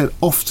as we've said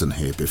often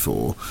here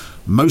before,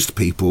 most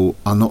people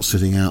are not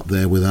sitting out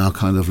there with our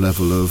kind of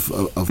level of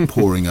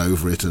poring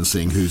over it and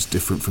seeing who's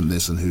different from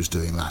this and who's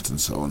doing that and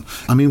so on.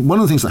 I mean, one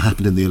of the things that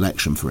happened in the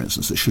election, for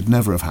instance, that should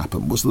never have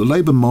happened, was that the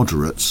Labour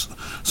moderates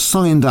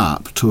signed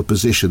up to a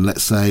position,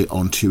 let's say,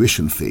 on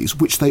tuition fees,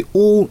 which they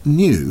all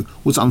knew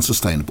was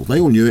unsustainable. They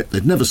all knew it.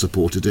 They'd never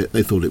supported it.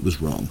 They thought it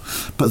was wrong.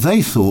 But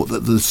they thought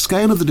that the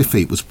scale of the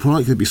defeat was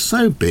likely to be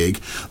so big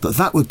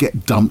that would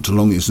get dumped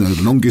along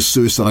the longest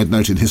suicide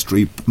note in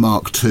history,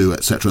 Mark II,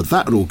 etc.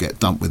 That would all get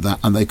dumped with that,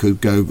 and they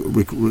could go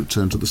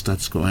return to the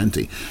status quo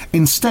ante.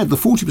 Instead, the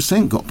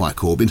 40% got by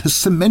Corbyn has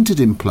cemented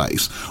in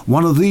place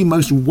one of the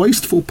most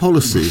wasteful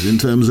policies in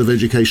terms of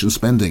education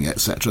spending,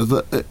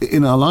 etc.,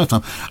 in our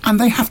lifetime, and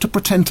they have to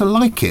pretend to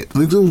like it.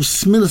 They're all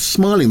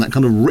smiling that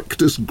kind of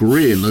rictus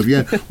grin of,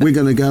 we're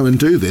going to go and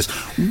do this.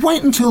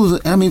 Wait until,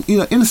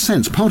 in a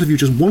sense, part of you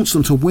just wants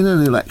them to win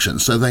an election,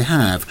 so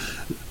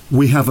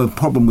we have a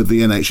problem with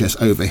the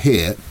NHS over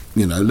here,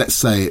 let's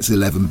say it's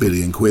 11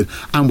 billion quid,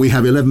 and we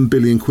have 11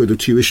 billion quid of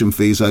tuition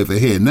fees over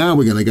here. Now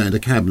we're going to go into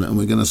Cabinet and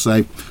we're going to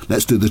say,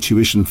 let's do the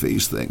tuition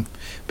fees thing.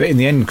 But in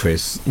the end,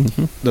 Chris,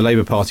 the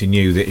Labour Party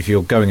knew that if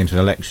you're going into an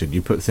election,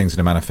 you put things in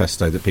a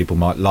manifesto that people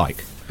might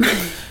like,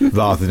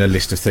 rather than a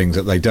list of things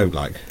that they don't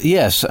like.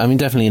 Yes, I mean,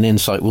 definitely an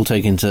insight we'll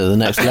take into the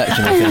next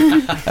election, I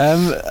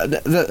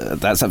think.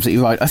 That's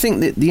absolutely right. I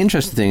think the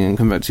interesting thing, and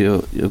come back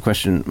to your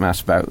question,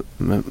 Matt, about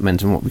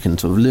momentum, what we can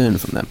sort of learn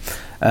from them,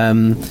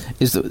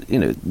 is that,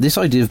 this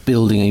idea of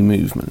building a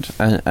movement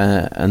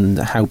and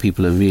how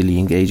people are really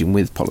engaging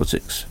with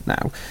politics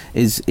now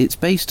it's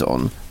based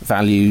on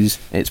values,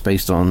 it's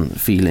based on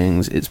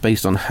feelings, it's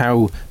based on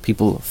how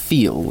people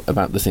feel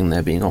about the thing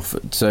they're being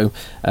offered. So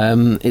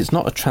it's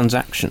not a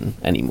transaction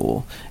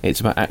anymore. It's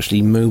about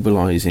actually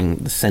mobilising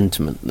the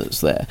sentiment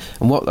that's there.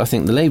 And what I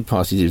think the Labour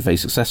Party did very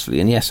successfully,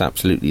 and yes,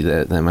 absolutely,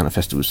 their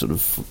manifesto was sort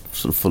of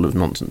full of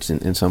nonsense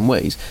in some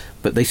ways,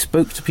 but they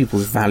spoke to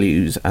people's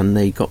values and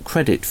they got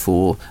credit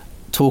for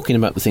talking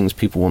about the things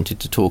people wanted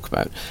to talk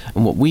about.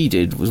 And what we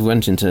did was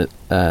went into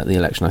the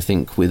election, I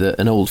think, with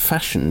an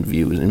old-fashioned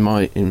view, in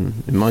my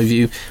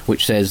view,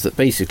 which says that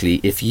basically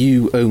if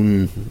you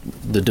own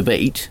the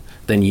debate,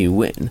 then you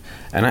win.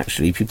 And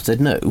actually people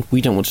said, no,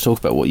 we don't want to talk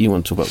about what you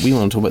want to talk about. We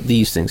want to talk about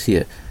these things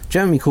here.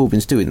 Jeremy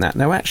Corbyn's doing that.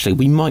 Now, actually,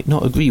 we might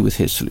not agree with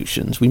his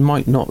solutions. We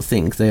might not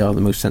think they are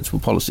the most sensible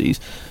policies,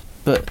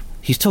 but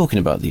he's talking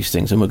about these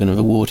things and we're going to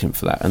reward him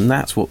for that, and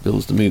that's what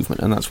builds the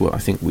movement, and that's what I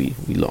think we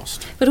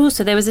lost. But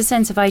also there was a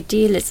sense of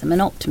idealism and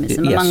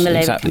optimism among the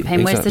Labour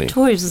campaign, whereas the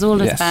Tories was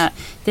all about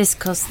this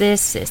costs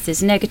this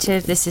is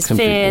negative, this is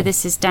fear,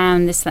 this is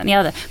down, this, that and the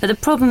other. But the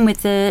problem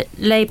with the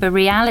Labour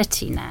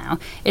reality now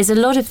is a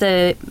lot of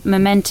the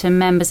Momentum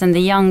members and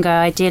the younger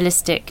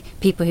idealistic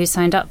people who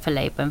signed up for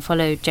Labour and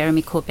followed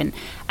Jeremy Corbyn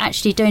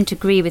actually don't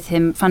agree with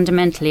him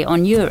fundamentally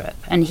on Europe,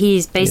 and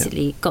he's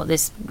basically got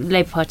this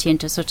Labour Party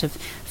into a sort of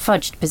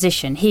fudged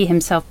position. He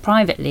himself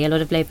privately, a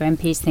lot of Labour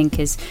MPs think,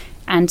 is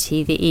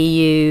anti the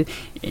EU,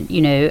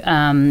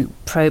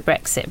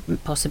 pro-Brexit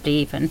possibly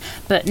even.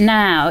 But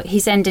now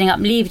he's ending up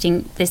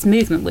leading this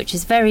movement which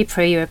is very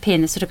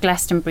pro-European, the sort of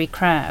Glastonbury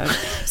crowd.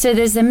 So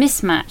there's a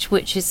mismatch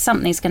which is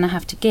something's going to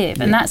have to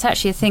give, and that's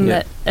actually a thing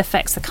that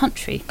affects the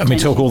country. And we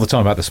talk all the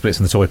time about the splits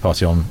in the Tory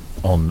party on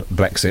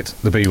Brexit,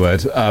 the B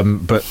word,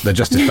 but they're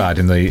just as bad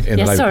in the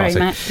Labour sorry,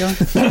 Party.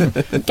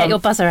 Matt, get your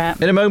buzzer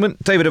out. In a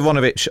moment, David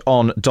Avonovich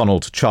on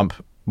Donald Trump.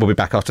 We'll be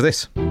back after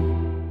this.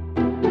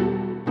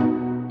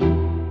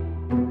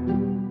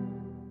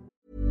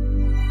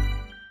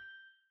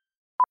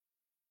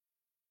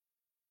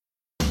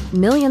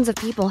 Millions of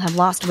people have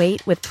lost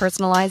weight with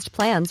personalized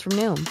plans from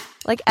Noom.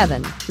 Like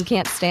Evan, who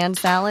can't stand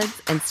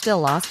salads and still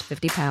lost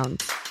 50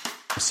 pounds.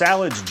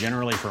 Salads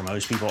generally for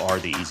most people are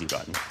the easy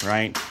button,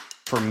 right?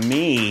 For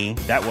me,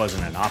 that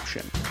wasn't an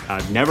option.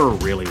 I never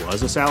really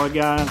was a salad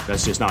guy.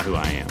 That's just not who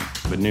I am.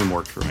 But Noom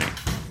worked for me.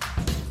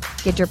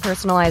 Get your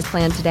personalized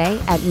plan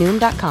today at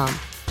Noom.com.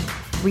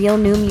 Real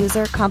Noom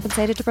user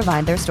compensated to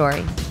provide their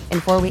story.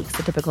 In 4 weeks,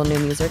 the typical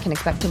Noom user can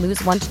expect to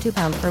lose 1 to 2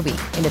 pounds per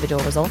week.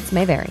 Individual results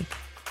may vary.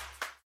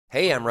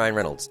 Hey, I'm Ryan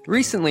Reynolds.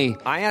 Recently,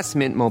 I asked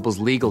Mint Mobile's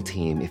legal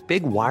team if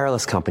big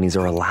wireless companies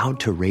are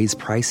allowed to raise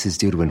prices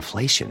due to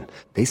inflation.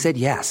 They said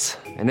yes.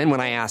 And then when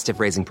I asked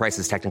if raising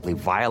prices technically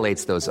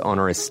violates those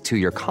onerous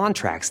 2-year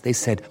contracts, they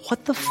said,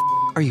 "What the f***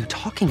 are you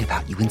talking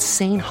about, you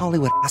insane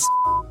Hollywood ass?"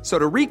 So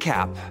to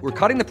recap, we're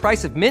cutting the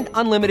price of Mint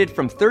Unlimited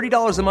from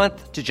 $30 a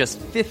month to just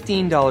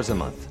 $15 a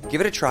month. Give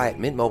it a try at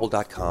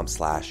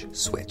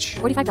mintmobile.com/switch.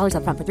 $45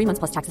 up front for 3 months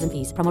plus taxes and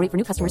fees. Promo rate for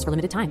new customers for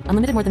limited time.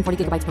 Unlimited more than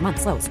 40 gigabytes per month.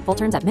 Slows full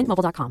terms at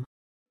mintmobile.com.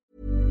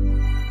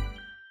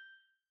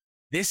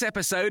 This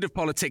episode of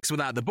Politics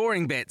Without the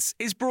Boring Bits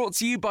is brought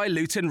to you by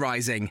Luton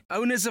Rising,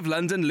 owners of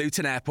London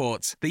Luton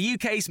Airport, the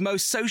UK's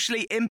most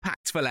socially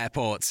impactful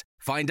airport.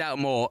 Find out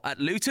more at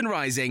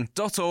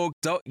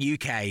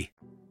lutonrising.org.uk.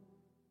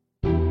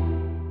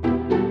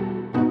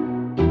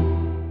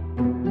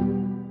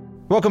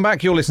 Welcome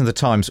back. You're listening to the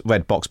Times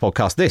Red Box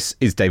podcast. This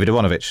is David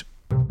Ivanovic.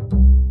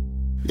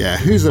 Yeah,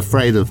 who's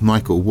afraid of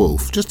Michael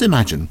Wolff? Just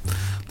imagine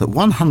that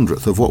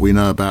 1/100th of what we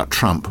know about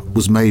Trump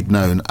was made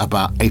known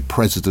about a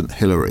President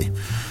Hillary.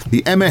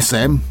 The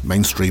MSM,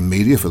 mainstream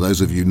media, for those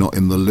of you not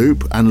in the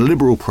loop, and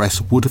liberal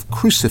press would have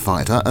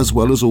crucified her, as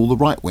well as all the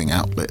right-wing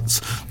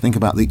outlets. Think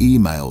about the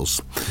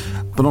emails.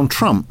 But on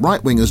Trump,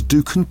 right-wingers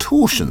do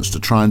contortions to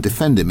try and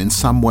defend him in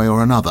some way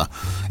or another.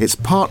 It's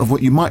part of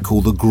what you might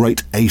call the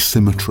great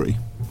asymmetry.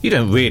 You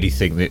don't really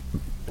think that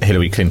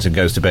Hillary Clinton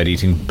goes to bed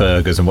eating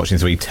burgers and watching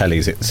 3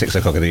 tellies at 6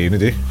 o'clock in the evening,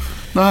 do you?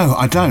 No,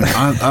 I don't.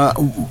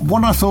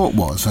 What I thought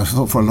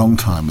for a long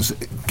time, was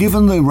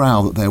given the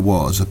row that there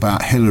was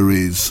about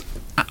Hillary's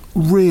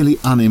really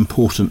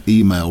unimportant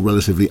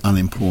relatively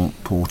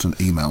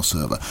unimportant email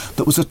server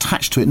that was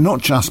attached to it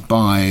not just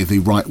by the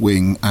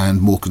right-wing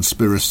and more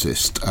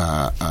conspiracist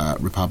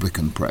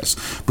Republican press,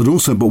 but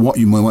also by what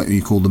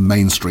you call the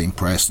mainstream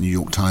press, New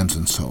York Times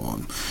and so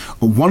on.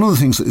 One of the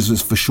things that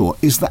is for sure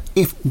is that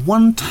if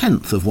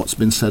 1/10 of what's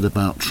been said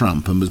about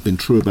Trump and has been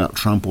true about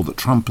Trump, or that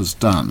Trump has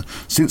done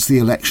since the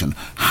election,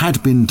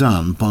 had been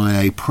done by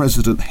a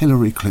President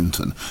Hillary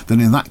Clinton, then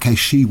in that case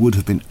she would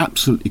have been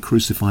absolutely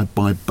crucified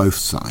by both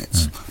sides.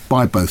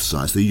 By both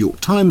sides. The New York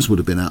Times would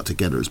have been out to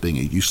get her as being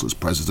a useless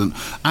president,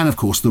 and of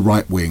course the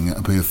right-wing,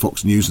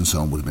 Fox News and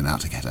so on, would have been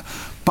out to get her.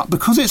 But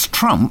because it's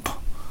Trump,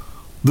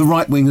 the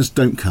right-wingers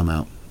don't come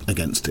out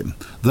against him.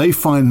 They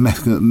find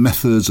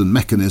methods and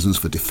mechanisms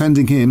for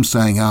defending him,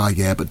 saying,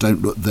 but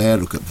don't look there,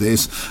 look at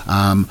this.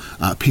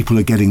 People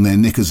are getting their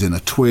knickers in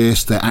a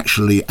twist. They're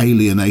actually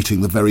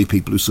alienating the very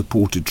people who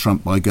supported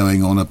Trump by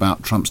going on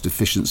about Trump's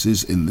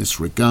deficiencies in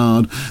this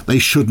regard. They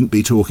shouldn't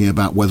be talking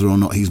about whether or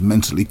not he's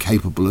mentally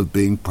capable of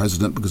being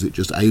president because it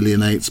just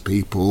alienates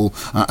people,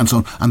 and so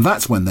on. And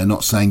that's when they're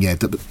not saying,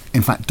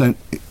 in fact, don't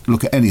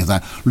look at any of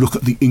that. Look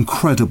at the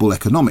incredible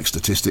economic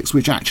statistics,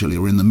 which actually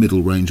are in the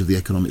middle range of the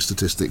economic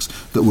statistics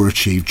that were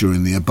achieved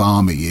during the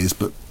Obama years,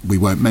 but we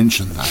won't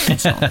mention that and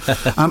so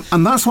on.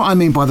 And that's what I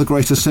mean by the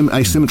great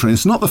asymmetry.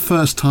 It's not the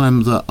first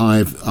time that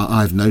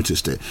I've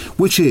noticed it,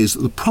 which is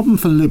the problem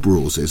for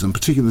liberals is, and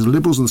particularly the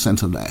liberals and the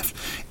centre-left,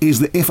 is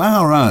that if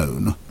our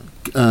own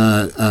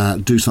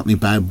do something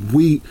bad,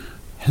 we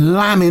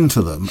lam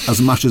into them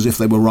as much as if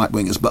they were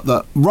right-wingers. But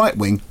the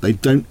right-wing, they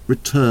don't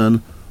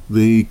return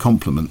the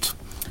compliment.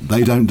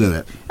 They don't do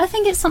it. I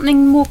think it's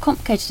something more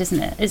complicated,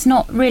 isn't it? It's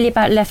not really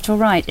about left or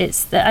right.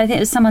 It's that, I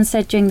think, as someone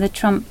said during the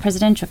Trump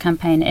presidential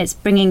campaign, it's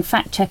bringing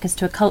fact checkers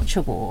to a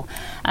culture war.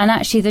 And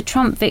actually, the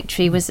Trump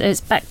victory it's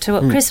back to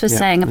what Chris was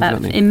saying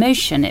about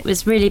emotion. It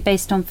was really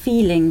based on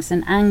feelings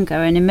and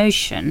anger and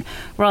emotion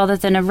rather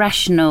than a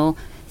rational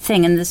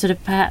thing. And the sort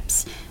of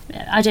perhaps,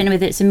 I don't know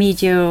whether it's a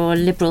media or a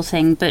liberal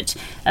thing, but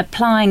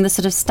applying the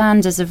sort of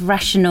standards of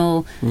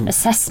rational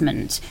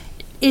assessment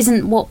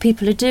isn't what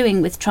people are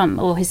doing with Trump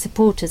or his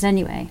supporters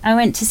anyway. I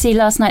went to see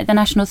last night at the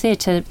National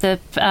Theatre the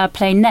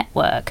play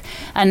Network,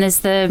 and there's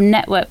the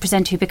network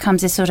presenter who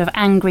becomes this sort of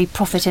angry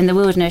prophet in the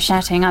wilderness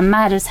shouting, "I'm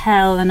mad as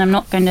hell and I'm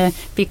not going to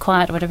be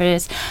quiet," or whatever it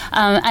is.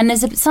 And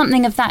there's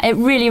something of that. It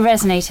really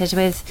resonated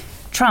with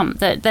Trump,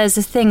 that there's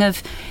a thing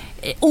of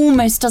it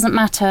almost doesn't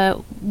matter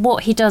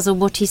what he does or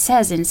what he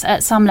says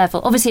at some level.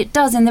 Obviously it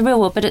does in the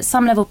real world, but at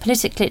some level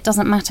politically it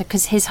doesn't matter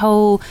because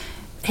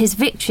his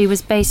victory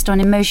was based on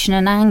emotion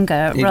and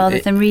anger rather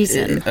than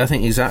reason. I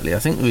think exactly. I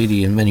think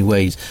really in many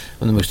ways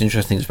one of the most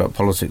interesting things about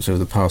politics over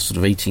the past sort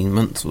of 18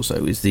 months or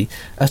so is the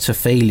utter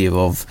failure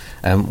of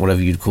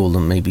whatever you'd call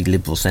them, maybe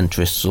liberal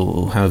centrists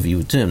or however you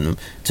would term them,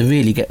 to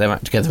really get their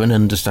act together and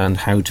understand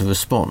how to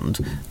respond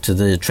to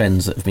the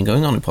trends that have been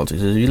going on in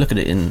politics. If you look at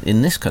it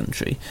in this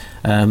country,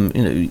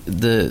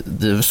 the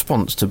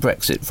response to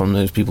Brexit from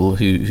those people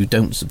who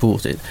don't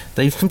support it,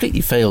 they've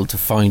completely failed to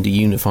find a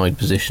unified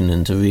position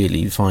and to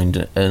really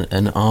find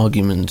an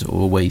argument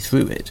or a way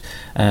through it.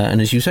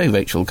 And as you say,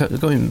 Rachel,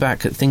 going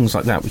back at things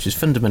like that, which is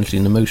fundamentally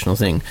an emotional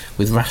thing,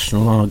 with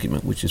rational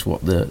argument, which is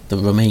what the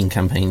Remain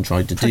campaign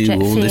tried to do,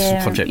 all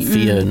this Project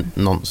Fear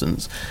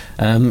nonsense,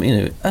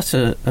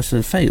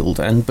 utter failed.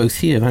 And both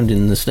here and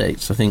in the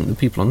States, I think the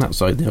people on that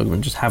side of the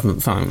argument just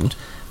haven't found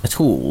at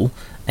all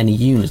any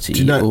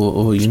unity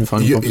or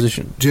unifying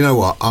proposition. Do you know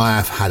what? I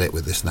have had it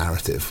with this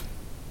narrative.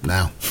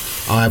 Now,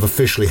 I have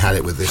officially had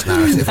it with this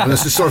narrative. And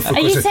this is sorry for are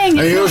you saying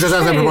it's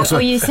not true, or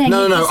are you saying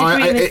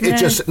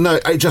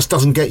it just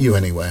doesn't get you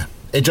anywhere.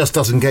 It just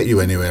doesn't get you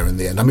anywhere in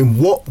the end. I mean,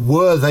 what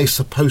were they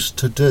supposed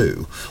to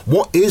do?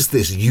 What is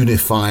this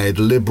unified,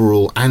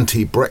 liberal,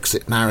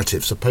 anti-Brexit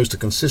narrative supposed to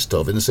consist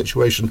of in a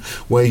situation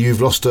where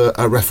you've lost a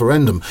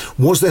referendum?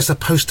 Was there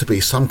supposed to be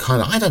some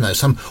kind of,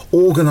 some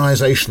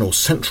organisational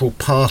central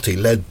party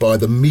led by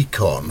the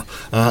Mekon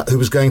who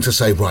was going to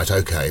say, right,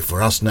 OK,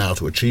 for us now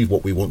to achieve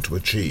what we want to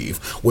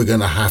achieve, we're going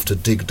to have to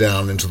dig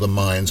down into the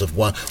minds of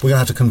we're going to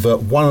have to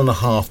convert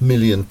 1.5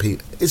 million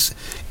people.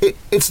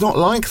 It's not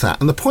like that.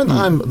 And the point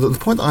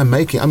that I'm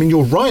making, I mean,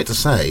 you're right to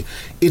say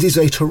it is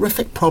a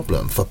terrific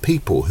problem for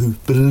people who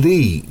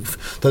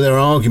believe that their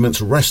arguments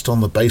rest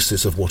on the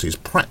basis of what is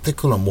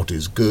practical and what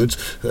is good,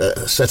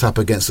 set up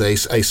against a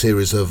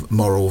series of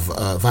moral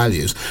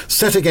values,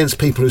 set against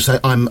people who say,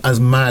 I'm as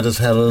mad as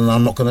hell and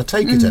I'm not going to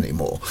take it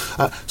anymore.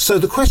 So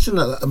the question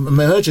that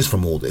emerges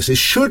from all this is,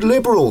 should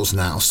liberals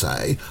now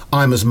say,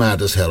 I'm as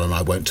mad as hell and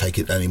I won't take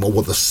it anymore?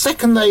 Well, the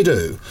second they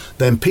do,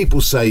 then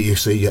people say, you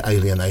see, you're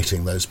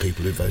alienating those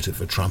people who voted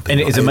for Trump. And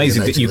it is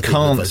amazing that you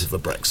can't voted for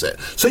Brexit.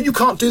 So you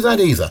can't do that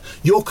either.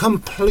 You're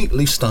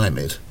completely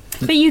stymied.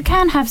 But you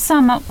can have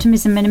some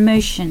optimism and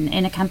emotion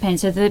in a campaign.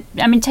 So,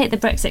 take the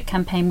Brexit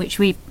campaign, which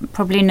we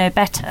probably know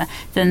better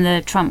than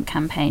the Trump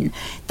campaign.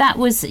 That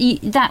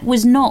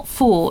was not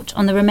fought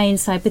on the Remain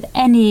side with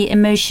any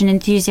emotion,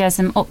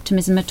 enthusiasm,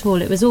 optimism at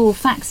all. It was all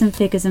facts and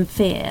figures and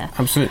fear.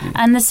 Absolutely.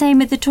 And the same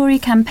with the Tory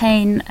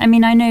campaign.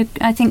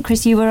 I think,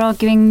 Chris, you were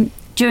arguing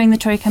during the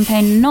Tory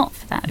campaign not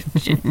for that,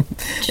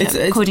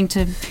 according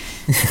to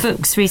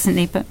books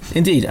recently. But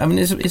indeed, I mean,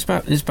 it's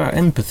about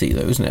empathy,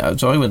 though, isn't it?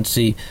 So I went to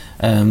see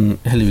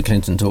Hillary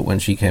Clinton talk when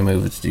she came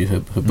over to do her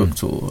book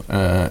tour,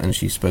 and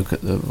she spoke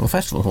at the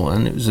festival hall,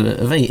 and it was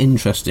a very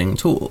interesting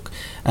talk.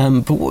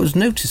 But what was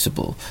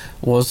noticeable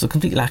was the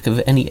complete lack of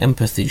any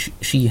empathy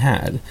she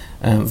had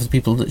for the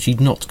people that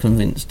she'd not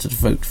convinced to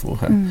vote for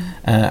her,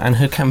 and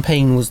her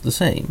campaign was the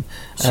same.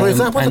 So if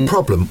that was the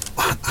problem,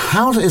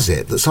 how is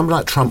it that somebody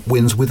like Trump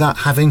wins without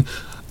having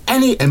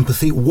any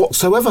empathy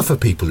whatsoever for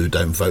people who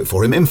don't vote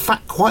for him? In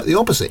fact, quite the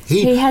opposite.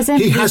 He has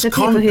empathy for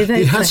people who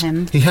vote for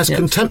him. He has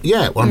contempt.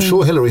 Yeah, well, I'm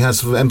sure Hillary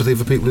has empathy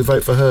for people who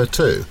vote for her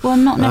too. Well,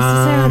 not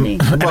necessarily.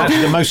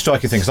 Actually, the most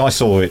striking thing, because I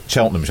saw at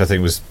Cheltenham, which I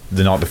think was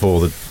the night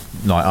before the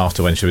night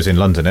after when she was in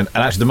London, and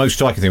actually the most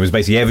striking thing was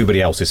basically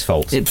everybody else's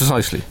fault.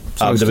 Precisely.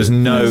 There was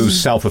no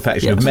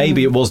self-reflection. Yes.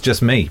 Maybe it was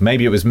just me.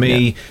 Maybe it was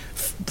me,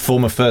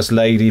 former First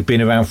Lady,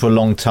 been around for a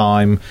long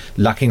time,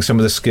 lacking some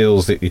of the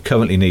skills that you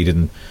currently need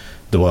in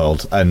the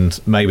world, and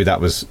maybe that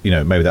was,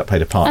 maybe that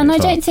played a part. And I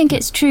don't think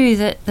it's true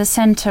that the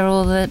centre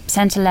or the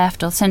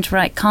centre-left or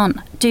centre-right can't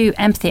do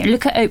empathy.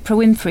 Look at Oprah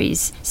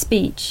Winfrey's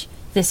speech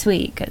this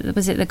week.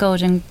 Was it the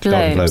Golden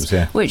Globes?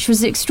 Which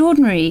was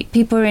extraordinary.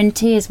 People were in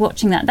tears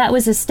watching that. That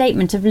was a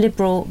statement of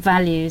liberal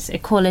values,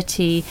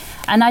 equality,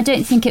 and I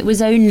don't think it was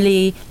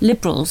only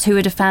liberals who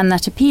would have found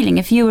that appealing.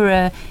 If you were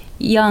a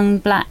young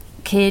black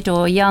kid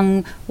or a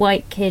young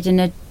white kid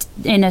in a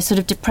sort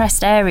of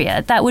depressed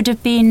area, that would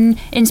have been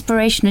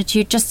inspirational to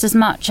you just as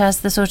much as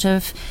the sort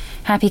of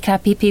happy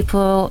clappy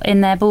people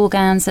in their ball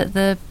gowns at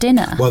the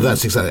dinner. Well,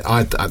 that's exactly.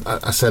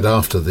 I said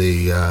after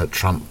the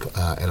Trump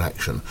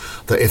election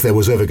that if there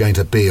was ever going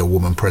to be a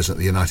woman president of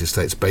the United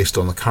States based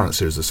on the current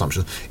series of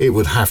assumptions, it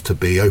would have to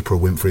be Oprah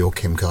Winfrey or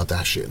Kim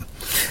Kardashian,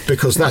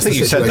 because that's. I think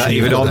you said that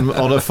even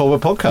on a former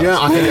podcast. Yeah,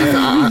 I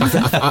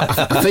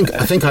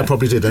think I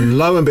probably did, and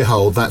lo and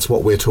behold, that's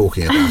what we're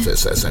talking about.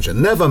 Essentially,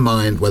 never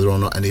mind whether or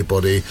not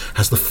anybody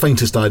has the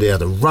faintest idea how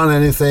to run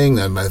anything,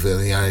 no matter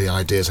the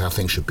ideas how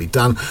things should be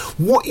done.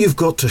 What you've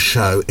got to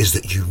show is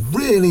that you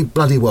really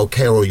bloody well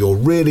care, or you're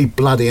really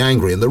bloody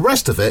angry, and the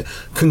rest of it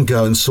can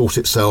go and sort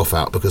itself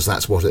out, because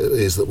that's what it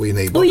is that we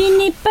need. Well, you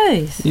need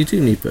both. You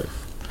do need both.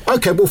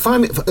 Okay, well,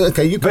 find me.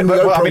 Okay, you can be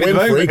Oprah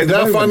Winfrey.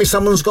 Now find me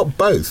someone who's got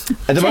both.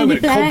 At the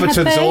moment,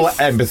 competence or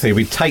empathy,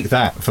 we take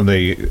that from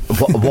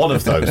one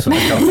of those from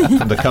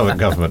the current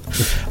government.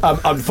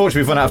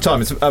 Unfortunately, we've run out of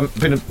time. It's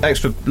been an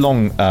extra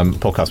long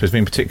podcast, but it's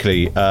been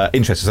particularly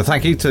interesting. So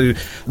thank you to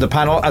the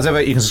panel. As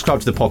ever, you can subscribe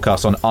to the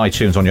podcast on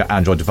iTunes on your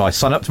Android device.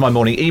 Sign up to my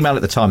morning email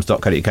at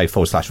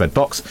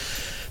thetimes.co.uk/redbox.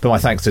 But my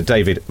thanks to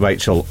David,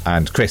 Rachel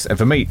and Chris. And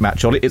for me, Matt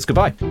Chorley, it's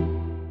goodbye.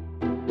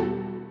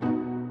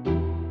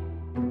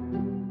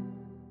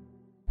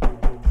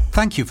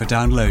 Thank you for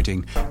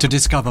downloading. To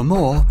discover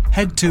more,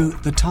 head to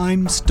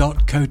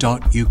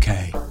thetimes.co.uk.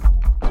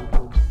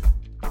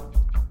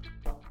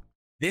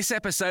 This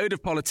episode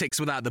of Politics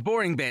Without the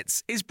Boring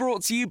Bits is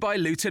brought to you by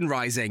Luton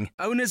Rising,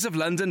 owners of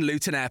London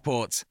Luton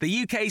Airport,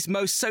 the UK's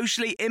most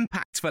socially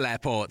impactful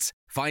airport.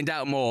 Find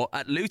out more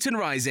at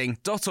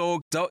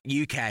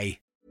lutonrising.org.uk.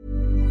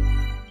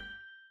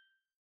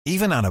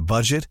 Even on a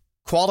budget,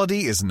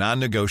 quality is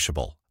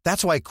non-negotiable.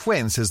 That's why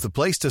Quince is the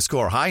place to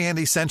score high-end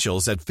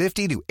essentials at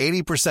 50 to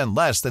 80%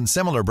 less than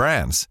similar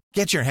brands.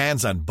 Get your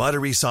hands on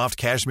buttery soft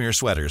cashmere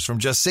sweaters from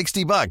just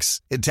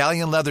 $60,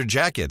 Italian leather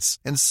jackets,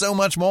 and so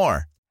much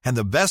more. And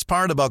the best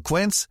part about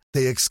Quince,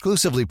 they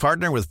exclusively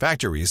partner with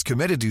factories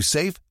committed to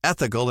safe,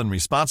 ethical, and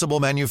responsible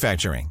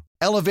manufacturing.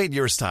 Elevate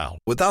your style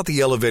without the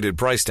elevated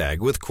price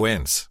tag with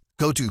Quince.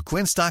 Go to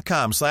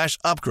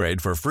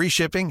quince.com/upgrade for free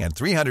shipping and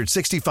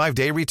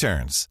 365-day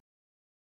returns.